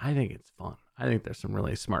TikTok. I think it's fun. I think there's some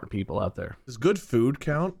really smart people out there. Does good food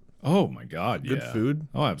count? Oh my God, Good yeah. food?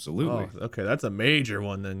 Oh, absolutely. Oh, okay, that's a major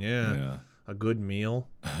one then, yeah. A good meal.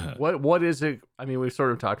 What is it? I mean, we've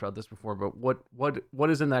sort of talked about this before, but what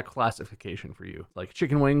is in that classification for you? Like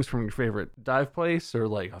chicken wings from your favorite dive place, or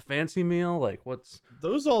like a fancy meal? Like what's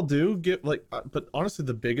Those all do get like, but honestly,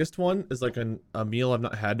 the biggest one is like a meal I've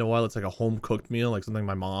not had in a while. It's like a home cooked meal, like something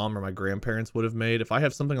my mom or my grandparents would have made. If I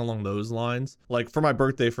have something along those lines, like for my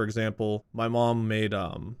birthday, for example, my mom made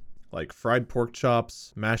like fried pork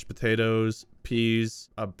chops, mashed potatoes, peas,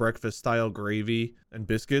 a breakfast style gravy, and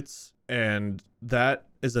biscuits. And that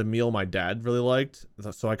is a meal my dad really liked.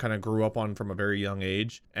 So I kind of grew up on from a very young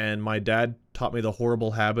age. And my dad taught me the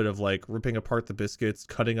horrible habit of like ripping apart the biscuits,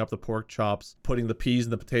 cutting up the pork chops, putting the peas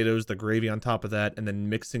and the potatoes, the gravy on top of that, and then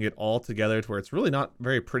mixing it all together to where it's really not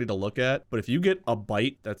very pretty to look at. But if you get a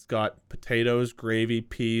bite that's got potatoes, gravy,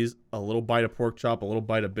 peas, a little bite of pork chop, a little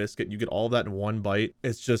bite of biscuit, you get all that in one bite.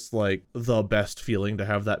 It's just like the best feeling to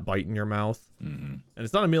have that bite in your mouth. Mm-hmm. And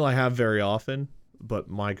it's not a meal I have very often.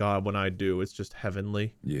 But my God, when I do, it's just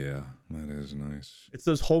heavenly. Yeah, that is nice. It's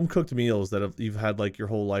those home cooked meals that you've had like your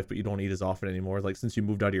whole life, but you don't eat as often anymore. Like since you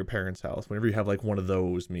moved out of your parents' house, whenever you have like one of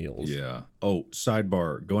those meals. Yeah. Oh,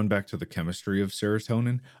 sidebar, going back to the chemistry of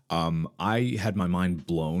serotonin, I had my mind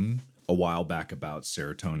blown a while back about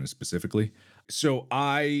serotonin specifically. So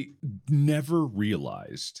I never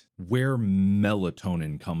realized where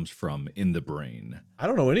melatonin comes from in the brain. I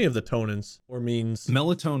don't know any of the tonins or means.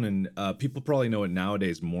 Melatonin, people probably know it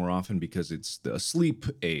nowadays more often because it's a sleep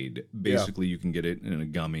aid. Basically, you can get it in a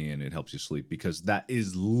gummy and it helps you sleep because that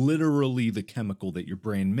is literally the chemical that your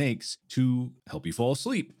brain makes to help you fall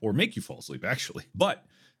asleep or make you fall asleep, actually. But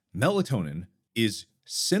melatonin is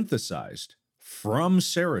synthesized from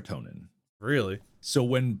serotonin. Really? So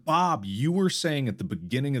when Bob, you were saying at the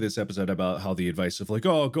beginning of this episode about how the advice of like,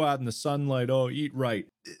 oh, go out in the sunlight, oh, eat right.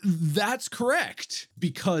 That's correct,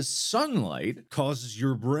 because sunlight causes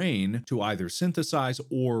your brain to either synthesize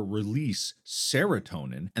or release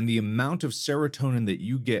serotonin, and the amount of serotonin that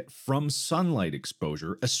you get from sunlight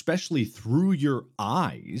exposure, especially through your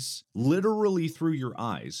eyes, literally through your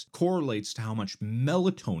eyes, correlates to how much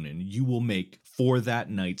melatonin you will make for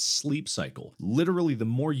that night's sleep cycle. Literally, the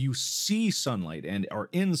more you see sunlight and are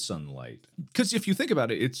in sunlight, because if you think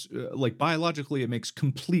about it, it's like biologically, it makes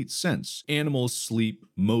complete sense. Animals sleep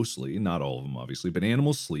mostly, not all of them obviously, but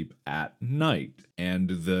animals sleep at night. And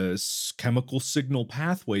the chemical signal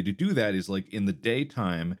pathway to do that is like in the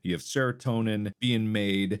daytime, you have serotonin being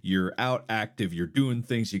made, you're out active, you're doing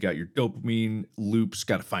things, you got your dopamine loops,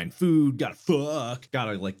 gotta find food, gotta fuck,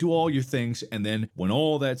 gotta like do all your things. And then when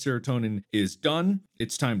all that serotonin is done,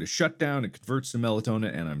 it's time to shut down, it converts to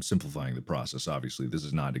melatonin, and I'm simplifying the process. Obviously, this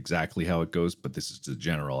is not exactly how it goes, but this is the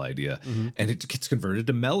general idea. Mm-hmm. And it gets converted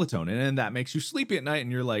to melatonin, and that makes you sleepy at night,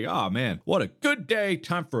 and you're like, oh man, what a good day,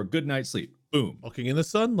 time for a good night's sleep. Boom. Walking in the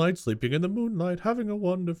sunlight, sleeping in the moonlight, having a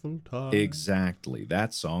wonderful time. Exactly.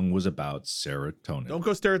 That song was about serotonin. Don't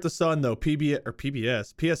go stare at the sun, though.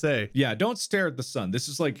 PSA. Yeah, don't stare at the sun. This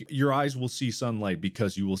is like your eyes will see sunlight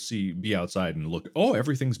because you will be outside and look, oh,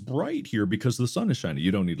 everything's bright here because the sun is shining.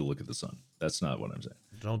 You don't need to look at the sun. That's not what I'm saying.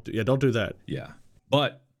 Don't do that. Yeah.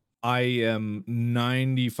 But I am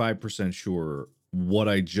 95% sure what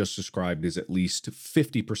I just described is at least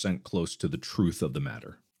 50% close to the truth of the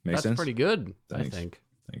matter. Makes sense? That's pretty good, Thanks. I think.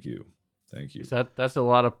 Thank you. That's a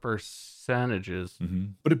lot of percentages.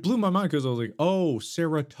 Mm-hmm. But it blew my mind because I was like, oh,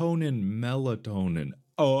 serotonin, melatonin.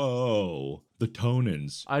 Oh, the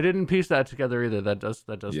tonins. I didn't piece that together either. That does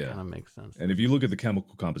kind of make sense. And if you look at the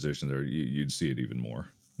chemical composition there, you'd see it even more.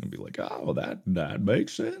 And be like, oh, that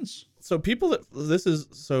makes sense. So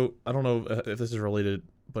I don't know if this is related,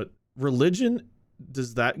 but religion,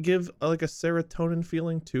 does that give like a serotonin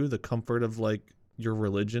feeling too? The comfort of like your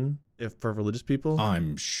religion, if for religious people?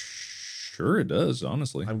 I'm sure it does,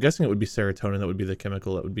 honestly. I'm guessing it would be serotonin that would be the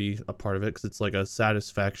chemical that would be a part of it, because it's like a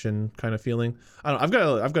satisfaction kind of feeling. I don't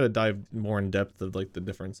know, I've got to dive more in depth of like the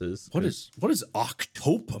differences. What is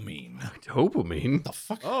octopamine? Octopamine? The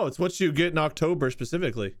fuck? Oh, it's what you get in October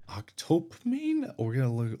specifically. Octopamine? We're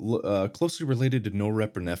gonna look closely related to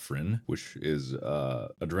norepinephrine, which is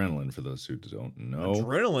adrenaline for those who don't know.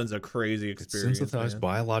 Adrenaline's a crazy experience. It's synthesized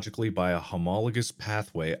biologically by a homologous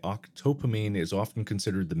pathway. Octopamine is often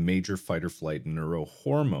considered the major fight or flight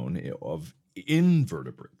neurohormone of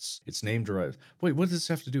invertebrates. Its name derives. Wait, what does this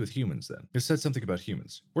have to do with humans then? It said something about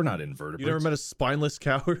humans. We're not invertebrates. You never met a spineless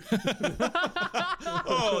cow?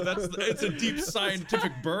 Oh, it's a deep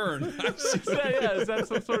scientific burn. Is that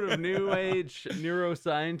some sort of new age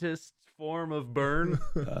neuroscientist form of burn?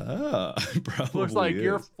 Probably. Looks like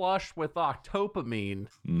you're flush with octopamine.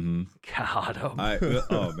 Mm-hmm. God,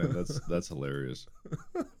 oh man, that's hilarious.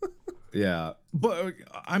 Yeah. But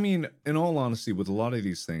I mean, in all honesty, with a lot of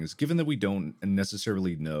these things, given that we don't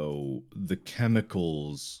necessarily know the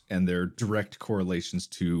chemicals and their direct correlations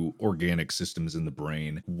to organic systems in the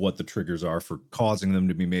brain, what the triggers are for causing them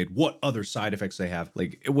to be made, what other side effects they have,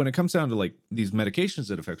 like when it comes down to like these medications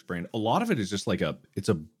that affect brain, a lot of it is just like it's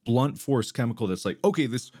a blunt force chemical that's like, okay,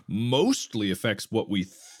 this mostly affects what we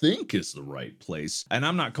think is the right place. And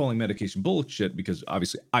I'm not calling medication bullshit because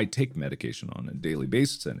obviously I take medication on a daily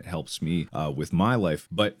basis and it helps me with my life.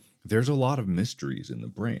 But there's a lot of mysteries in the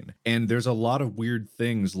brain. And there's a lot of weird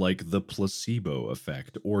things like the placebo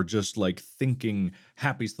effect, or just like thinking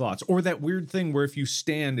happy thoughts, or that weird thing where if you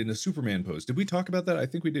stand in a Superman pose. Did we talk about that? I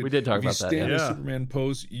think we did. We did talk about that. If you stand in Yeah. a Superman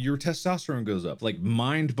pose, your testosterone goes up. Like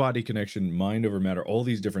mind-body connection, mind over matter, all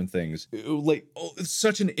these different things. It's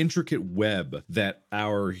such an intricate web that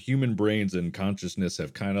our human brains and consciousness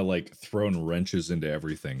have kind of like thrown wrenches into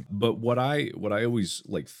everything. But what I always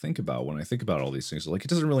like think about when I think about all these things, like it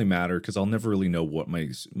doesn't really matter because I'll never really know what my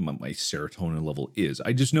serotonin level is.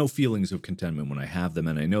 I just know feelings of contentment when I have them,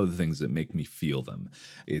 and I know the things that make me feel them.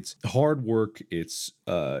 It's hard work. It's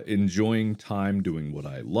enjoying time doing what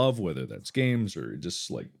I love, whether that's games or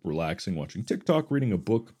just like relaxing, watching TikTok, reading a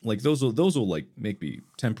book. Like those will like make me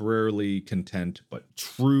temporarily content, but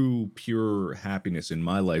true, pure happiness in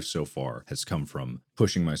my life so far has come from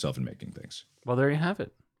pushing myself and making things. Well, there you have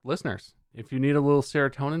it. Listeners, if you need a little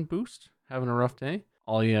serotonin boost, having a rough day,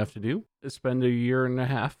 all you have to do is spend 1.5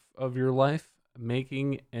 years of your life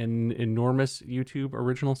making an enormous YouTube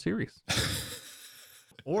original series.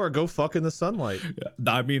 Or go fuck in the sunlight.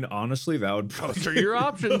 Yeah. I mean, honestly, that would Those are your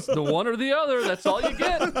options. The one or the other. That's all you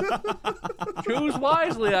get. Choose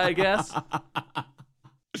wisely, I guess.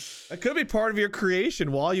 That could be part of your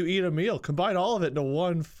creation while you eat a meal. Combine all of it into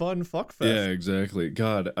one fun fuck fest. Yeah, exactly.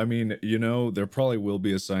 God, I mean, there probably will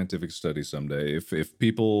be a scientific study someday. If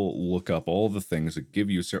people look up all the things that give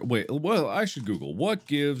you I should Google what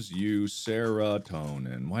gives you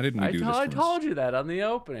serotonin. Why didn't we do this? I told you that on the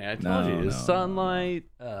opening. I told you it's sunlight,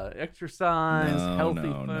 exercise, healthy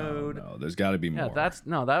food. No, there's got to be more. Yeah,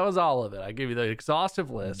 that was all of it. I give you the exhaustive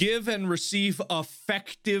list. Give and receive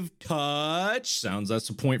affective touch. That's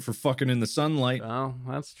a point for fucking in the sunlight. Oh,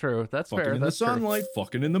 that's true. That's fucking fair. in That's the sunlight, true.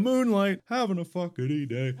 fucking in the moonlight, having a fuckity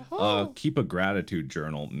day. Keep a gratitude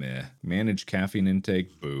journal. Meh. Manage caffeine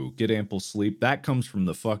intake. Boo. Get ample sleep. That comes from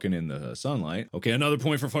the fucking in the sunlight. Okay, another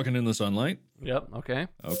point for fucking in the sunlight. Yep. Okay.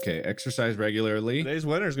 Okay, exercise regularly. Today's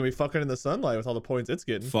winner is gonna be fucking in the sunlight with all the points it's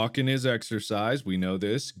getting. Fucking is exercise. We know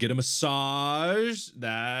this. Get a massage.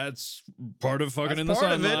 That's part of fucking in the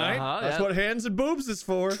part of it. sunlight. That's what hands and boobs is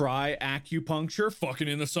for. Try acupuncture. Fucking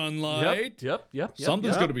in the sunlight. Yep.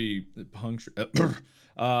 Something's gonna be puncture.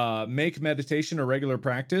 Make meditation a regular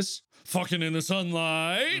practice. Fucking in the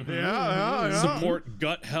sunlight. Yeah. Support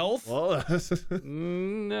gut health. Well,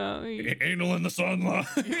 No. Anal in the sunlight.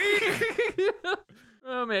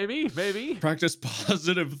 Maybe. Practice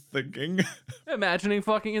positive thinking. Imagining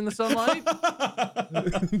fucking in the sunlight.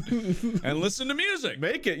 And listen to music.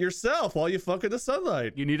 make it yourself while you fuck in the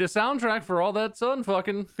sunlight. You need a soundtrack for all that sun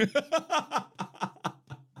fucking.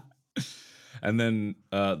 And then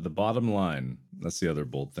the bottom line. That's the other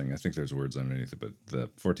bold thing. I think there's words underneath it, but the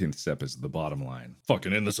 14th step is the bottom line.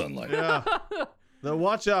 Fucking in the sunlight. Yeah. Now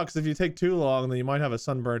watch out, because if you take too long, then you might have a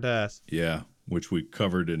sunburnt ass. Yeah, which we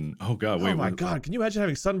covered in. Oh God, wait. Oh my God, can you imagine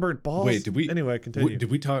having sunburnt balls? Wait, did we? Anyway, continue. Did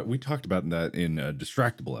we talk? We talked about that in a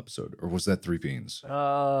Distractable episode, or was that Three Beans?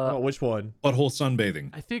 Oh, which one? Butthole sunbathing.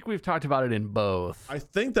 I think we've talked about it in both. I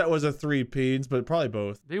think that was a 3 Peens, but probably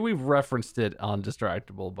both. I think we've referenced it on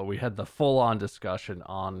Distractable, but we had the full-on discussion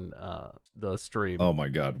on the stream. Oh my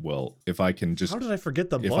God. Well, if I can just. How did I forget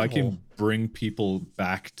the butthole? If I can bring people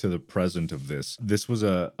back to the present of this was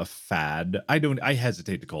a fad. I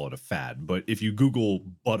hesitate to call it a fad, but if you Google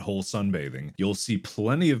butthole sunbathing, you'll see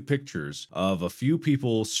plenty of pictures of a few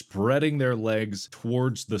people spreading their legs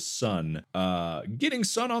towards the sun, getting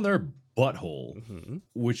sun on their butthole,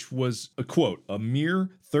 which was a quote, a mere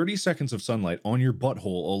 30 seconds of sunlight on your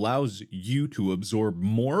butthole allows you to absorb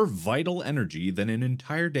more vital energy than an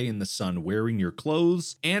entire day in the sun wearing your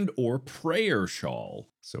clothes and or prayer shawl.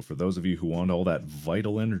 So for those of you who want all that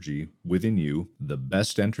vital energy within you, the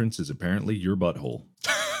best entrance is apparently your butthole.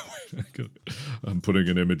 I'm putting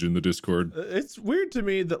an image in the Discord. It's weird to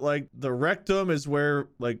me that like the rectum is where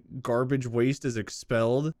like garbage waste is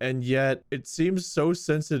expelled, and yet it seems so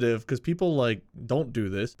sensitive because people like don't do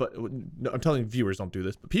this, but no, I'm telling viewers don't do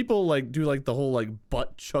this, but people like do like the whole like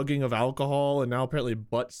butt chugging of alcohol and now apparently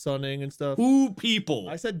butt sunning and stuff. Who people?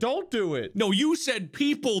 I said don't do it. No, you said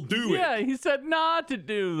people do it. Yeah, he said not to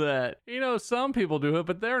do that. You know, some people do it,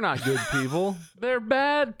 but they're not good people. They're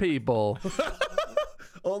bad people.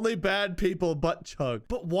 Only bad people butt chug.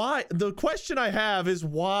 But why? The question I have is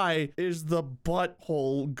why is the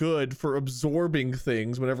butthole good for absorbing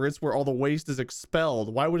things whenever it's where all the waste is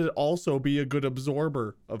expelled? Why would it also be a good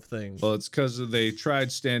absorber of things? Well, it's because they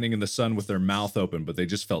tried standing in the sun with their mouth open, but they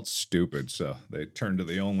just felt stupid, so they turned to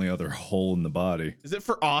the only other hole in the body. Is it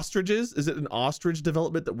for ostriches? Is it an ostrich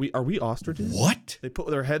development that are we ostriches? What? They put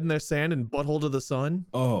their head in their sand and butthole to the sun?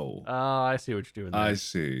 Oh. I see what you're doing there. I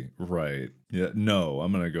see. Right. Yeah, no,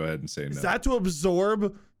 I'm going to go ahead and say no. Is that to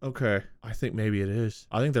absorb? Okay. I think maybe it is.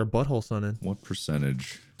 I think they're butthole sunning. What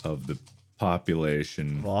percentage of the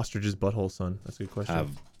population Well, ostriches butthole sun. That's a good question. have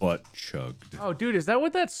butt chugged? Oh, dude, is that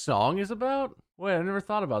what that song is about? Wait, I never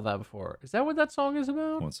thought about that before. Is that what that song is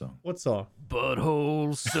about? What song? What song?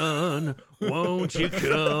 Butthole son, won't you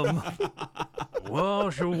come?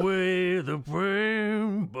 Wash away the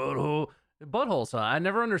brain, butthole. Butthole son. I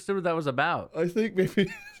never understood what that was about. I think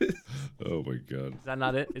maybe. Oh my god. Is that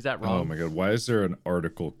not it? Is that Oh wrong? my god. Why is there an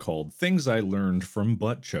article called Things I Learned from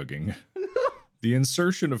Butt Chugging? The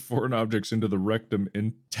insertion of foreign objects into the rectum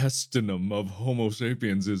intestinum of Homo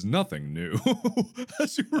sapiens is nothing new,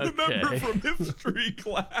 as you remember Okay. from history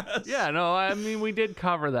class. Yeah, no, I mean, we did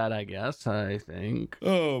cover that, I guess, I think.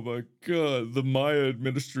 Oh my god. The Maya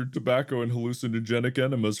administered tobacco and hallucinogenic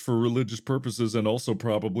enemas for religious purposes and also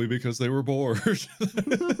probably because they were bored.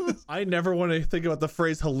 I never want to think about the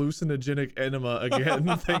phrase hallucinogenic enema again.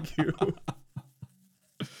 Thank you.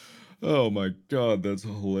 Oh my god, that's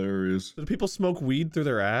hilarious. Do people smoke weed through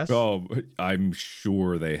their ass? Oh, I'm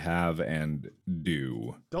sure they have and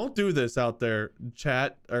do. Don't do this out there,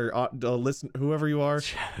 chat or listen, whoever you are,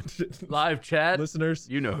 Live chat. listeners.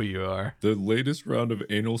 You know who you are. The latest round of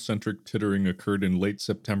anal-centric tittering occurred in late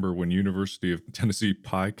September when University of Tennessee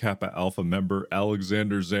Pi Kappa Alpha member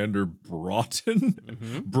Alexander Xander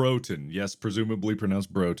Broughton, yes, presumably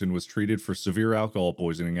pronounced Broughton, was treated for severe alcohol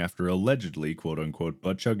poisoning after allegedly, quote-unquote,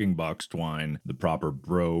 butt-chugging boxed wine. The proper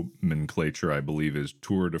bro-menclature, I believe, is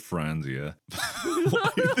Tour de Franzia.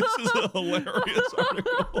 This is a hilarious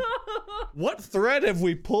article. What thread have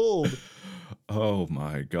we pulled? Oh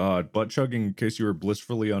my god. Butt chugging, in case you are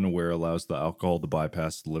blissfully unaware, allows the alcohol to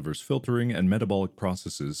bypass the liver's filtering and metabolic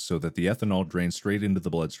processes so that the ethanol drains straight into the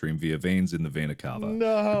bloodstream via veins in the vena cava.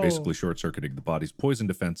 No. You're basically short-circuiting the body's poison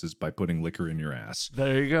defenses by putting liquor in your ass.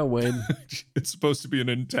 There you go, Wade. It's supposed to be an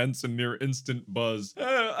intense and near instant buzz.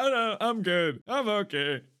 I'm good. I'm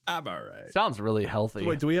okay. I'm all right. Sounds really healthy.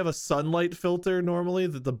 Wait, do we have a sunlight filter normally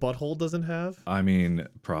that the butthole doesn't have? I mean,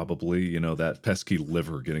 probably, you know, that pesky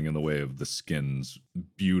liver getting in the way of the skin's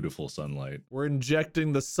beautiful sunlight. We're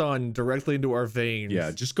injecting the sun directly into our veins. Yeah,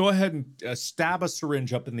 just go ahead and stab a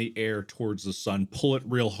syringe up in the air towards the sun, pull it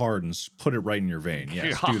real hard, and put it right in your vein.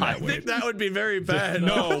 Yes, do I that, think Wade. that would be very bad.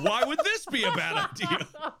 No, why would this be a bad idea?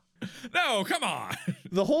 No, come on.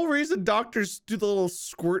 The whole reason doctors do the little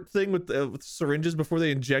squirt thing with syringes before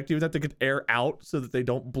they inject you is that they get air out so that they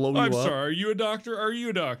don't blow you I'm up. sorry. Are you a doctor? Are you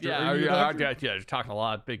a doctor? Yeah, Are you a doctor? yeah, you're talking a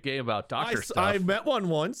lot big game about doctor stuff. I met one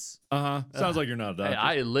once. Uh-huh. Sounds like you're not a doctor. Hey,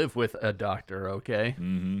 I live with a doctor, okay?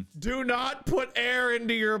 Do not put air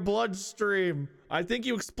into your bloodstream. I think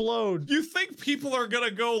you explode. You think people are going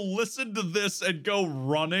to go listen to this and go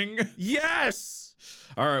running? Yes!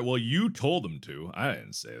 All right, well, you told them to. I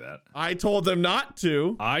didn't say that. I told them not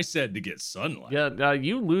to. I said to get sunlight. Yeah,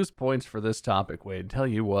 you lose points for this topic, Wade. Tell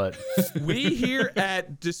you what. We here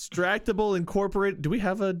at Distractable Incorporated, do we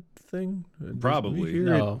have a thing? Probably. We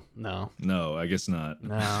here at- No, I guess not.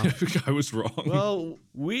 No. I was wrong. Well,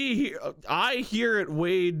 I here at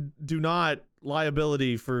Wade do not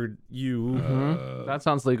liability for you. That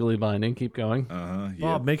sounds legally binding. Keep going. Yeah.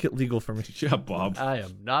 Bob, make it legal for me. Yeah, Bob. I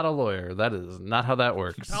am not a lawyer. That is not how that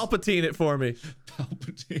works. Palpatine it for me.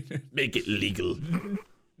 Palpatine. Make it legal.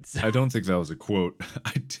 I don't think that was a quote.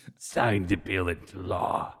 Signed the bill into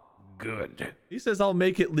law. Good. He says I'll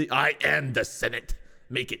make it legal. I am the Senate.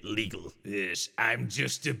 Make it legal. Yes, I'm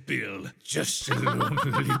just a bill. Just a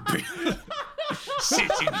lonely bill.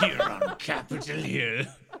 Sitting here on Capitol Hill.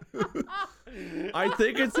 I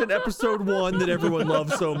think it's in episode 1 that everyone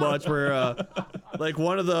loves so much where like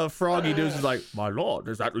one of the froggy dudes is like, my lord,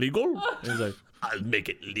 is that legal? And he's like, I'll make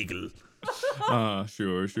it legal.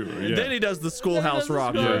 Sure. And Yeah. then he does the Schoolhouse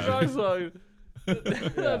Rock Schoolhouse version. Rock song.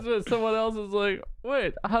 That's what someone else is like,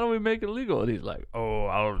 wait, how do we make it legal? And he's like, oh,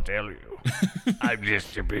 I'll tell you. I'm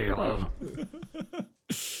just a bill.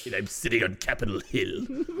 And I'm sitting on Capitol Hill.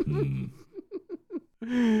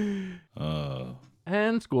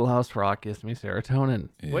 And Schoolhouse Rock gives me serotonin.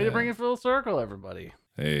 Way to Yeah. bring it full circle, everybody.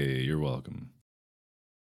 Hey, you're welcome.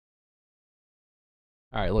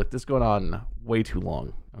 All right, look, this is going on way too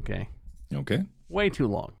long, okay? Okay. Way too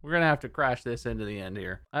long. We're going to have to crash this into the end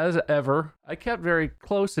here. As ever, I kept very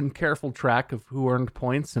close and careful track of who earned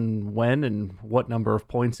points and when and what number of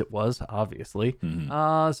points it was, obviously.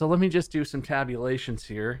 So let me just do some tabulations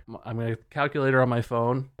here. I'm going to calculator on my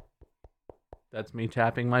phone. That's me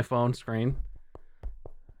tapping my phone screen.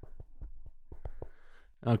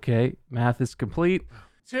 Okay, math is complete.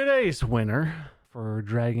 Today's winner for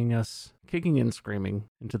dragging us kicking and screaming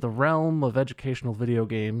into the realm of educational video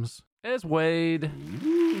games is Wade.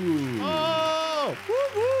 Oh! Woo,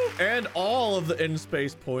 woo. And all of the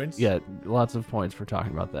in-space points. Yeah, lots of points for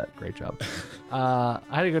talking about that. Great job. I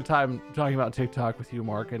had a good time talking about TikTok with you,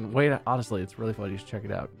 Mark. And Wade, honestly, it's really fun. You should check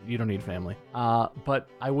it out. You don't need family. But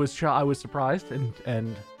I was surprised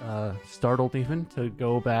and startled even to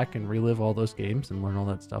go back and relive all those games and learn all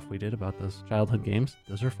that stuff we did about those childhood games.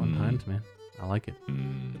 Those are fun times, man. I like it.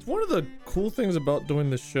 It's one of the cool things about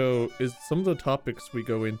doing this show is some of the topics we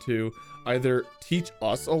go into either teach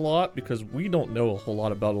us a lot because we don't know a whole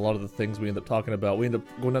lot about a lot of the things we end up talking about. We end up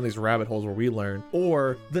going down these rabbit holes where we learn,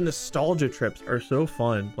 or the nostalgia trips are so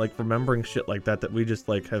fun, like remembering shit like that we just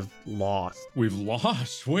like have lost. We've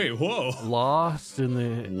lost. Wait, whoa. Lost in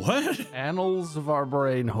the What? annals of our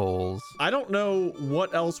brain holes. I don't know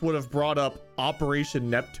what else would have brought up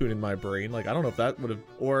Operation Neptune in my brain. Like, I don't know if that would have,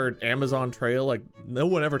 or Amazon Trail. Like, no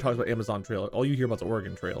one ever talks about Amazon Trail. All you hear about is the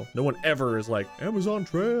Oregon Trail. No one ever is like, Amazon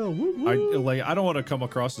Trail. Woo, woo. I don't want to come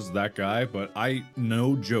across as that guy, but I,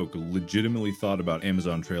 no joke, legitimately thought about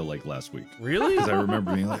Amazon Trail like last week. Really? Because I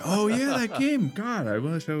remember being like, oh yeah, that game. God, I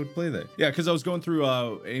wish I would play that. Yeah, because I was going through,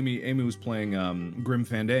 Amy was playing Grim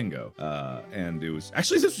Fandango. And it was,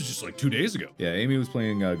 actually this was just like 2 days ago. Yeah, Amy was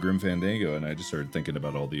playing Grim Fandango, and I just started thinking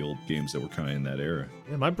about all the old games that were kind of in that era.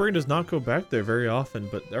 Yeah, my brain does not go back there very often,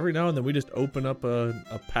 but every now and then we just open up a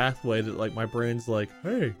pathway that like my brain's like,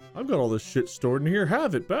 hey, I've got all this shit stored in here,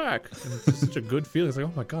 have it back. And it's just such a good feeling. It's like,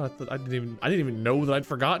 oh my god, I didn't even know that I'd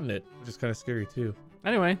forgotten it, which is kind of scary too.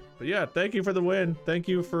 Anyway, But yeah, thank you for the win. Thank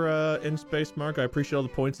you for In Space, Mark. I appreciate all the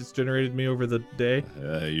points it's generated me over the day,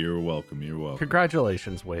 You're welcome. You're welcome.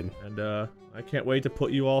 congratulations, Wade. and I can't wait to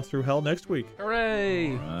put you all through hell next week. Hooray!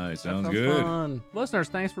 All right, That sounds good. Fun. Listeners,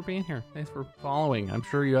 thanks for being here. Thanks for following. I'm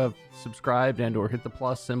sure you have subscribed and or hit the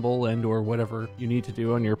plus symbol and or whatever you need to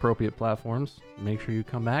do on your appropriate platforms. Make sure you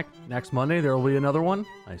come back. Next Monday, there will be another one.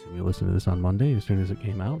 I assume you listen to this on Monday as soon as it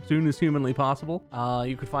came out. As soon as humanly possible.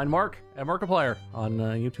 You could find Mark at Markiplier on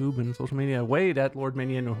YouTube and social media. Wade at Lord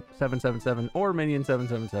Minion777 or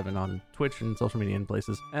Minion777 on Twitch and social media and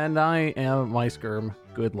places. And I am MySkerm.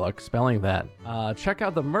 Good luck spelling that. Check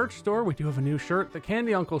out the merch store. We do have a new shirt, the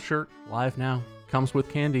Candy Uncle shirt, live now. Comes with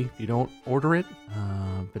candy. If you don't order it,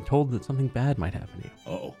 been told that something bad might happen to you.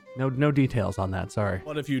 Uh-oh. No details on that. Sorry.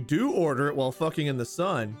 But if you do order it while fucking in the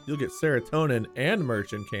sun, you'll get serotonin and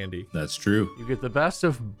merchant candy. That's true. You get the best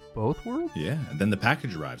of both worlds. Yeah, and then the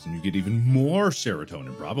package arrives and you get even more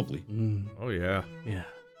serotonin, probably. Oh yeah. Yeah.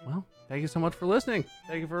 Well, thank you so much for listening.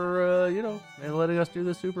 Thank you for letting us do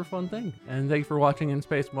this super fun thing. And thank you for watching In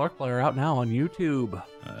Space Markiplier out now on YouTube.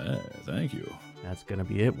 Thank you. That's gonna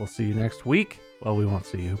be it. We'll see you next week. Well, we won't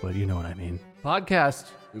see you, but you know what I mean. Podcast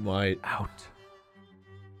We might. out.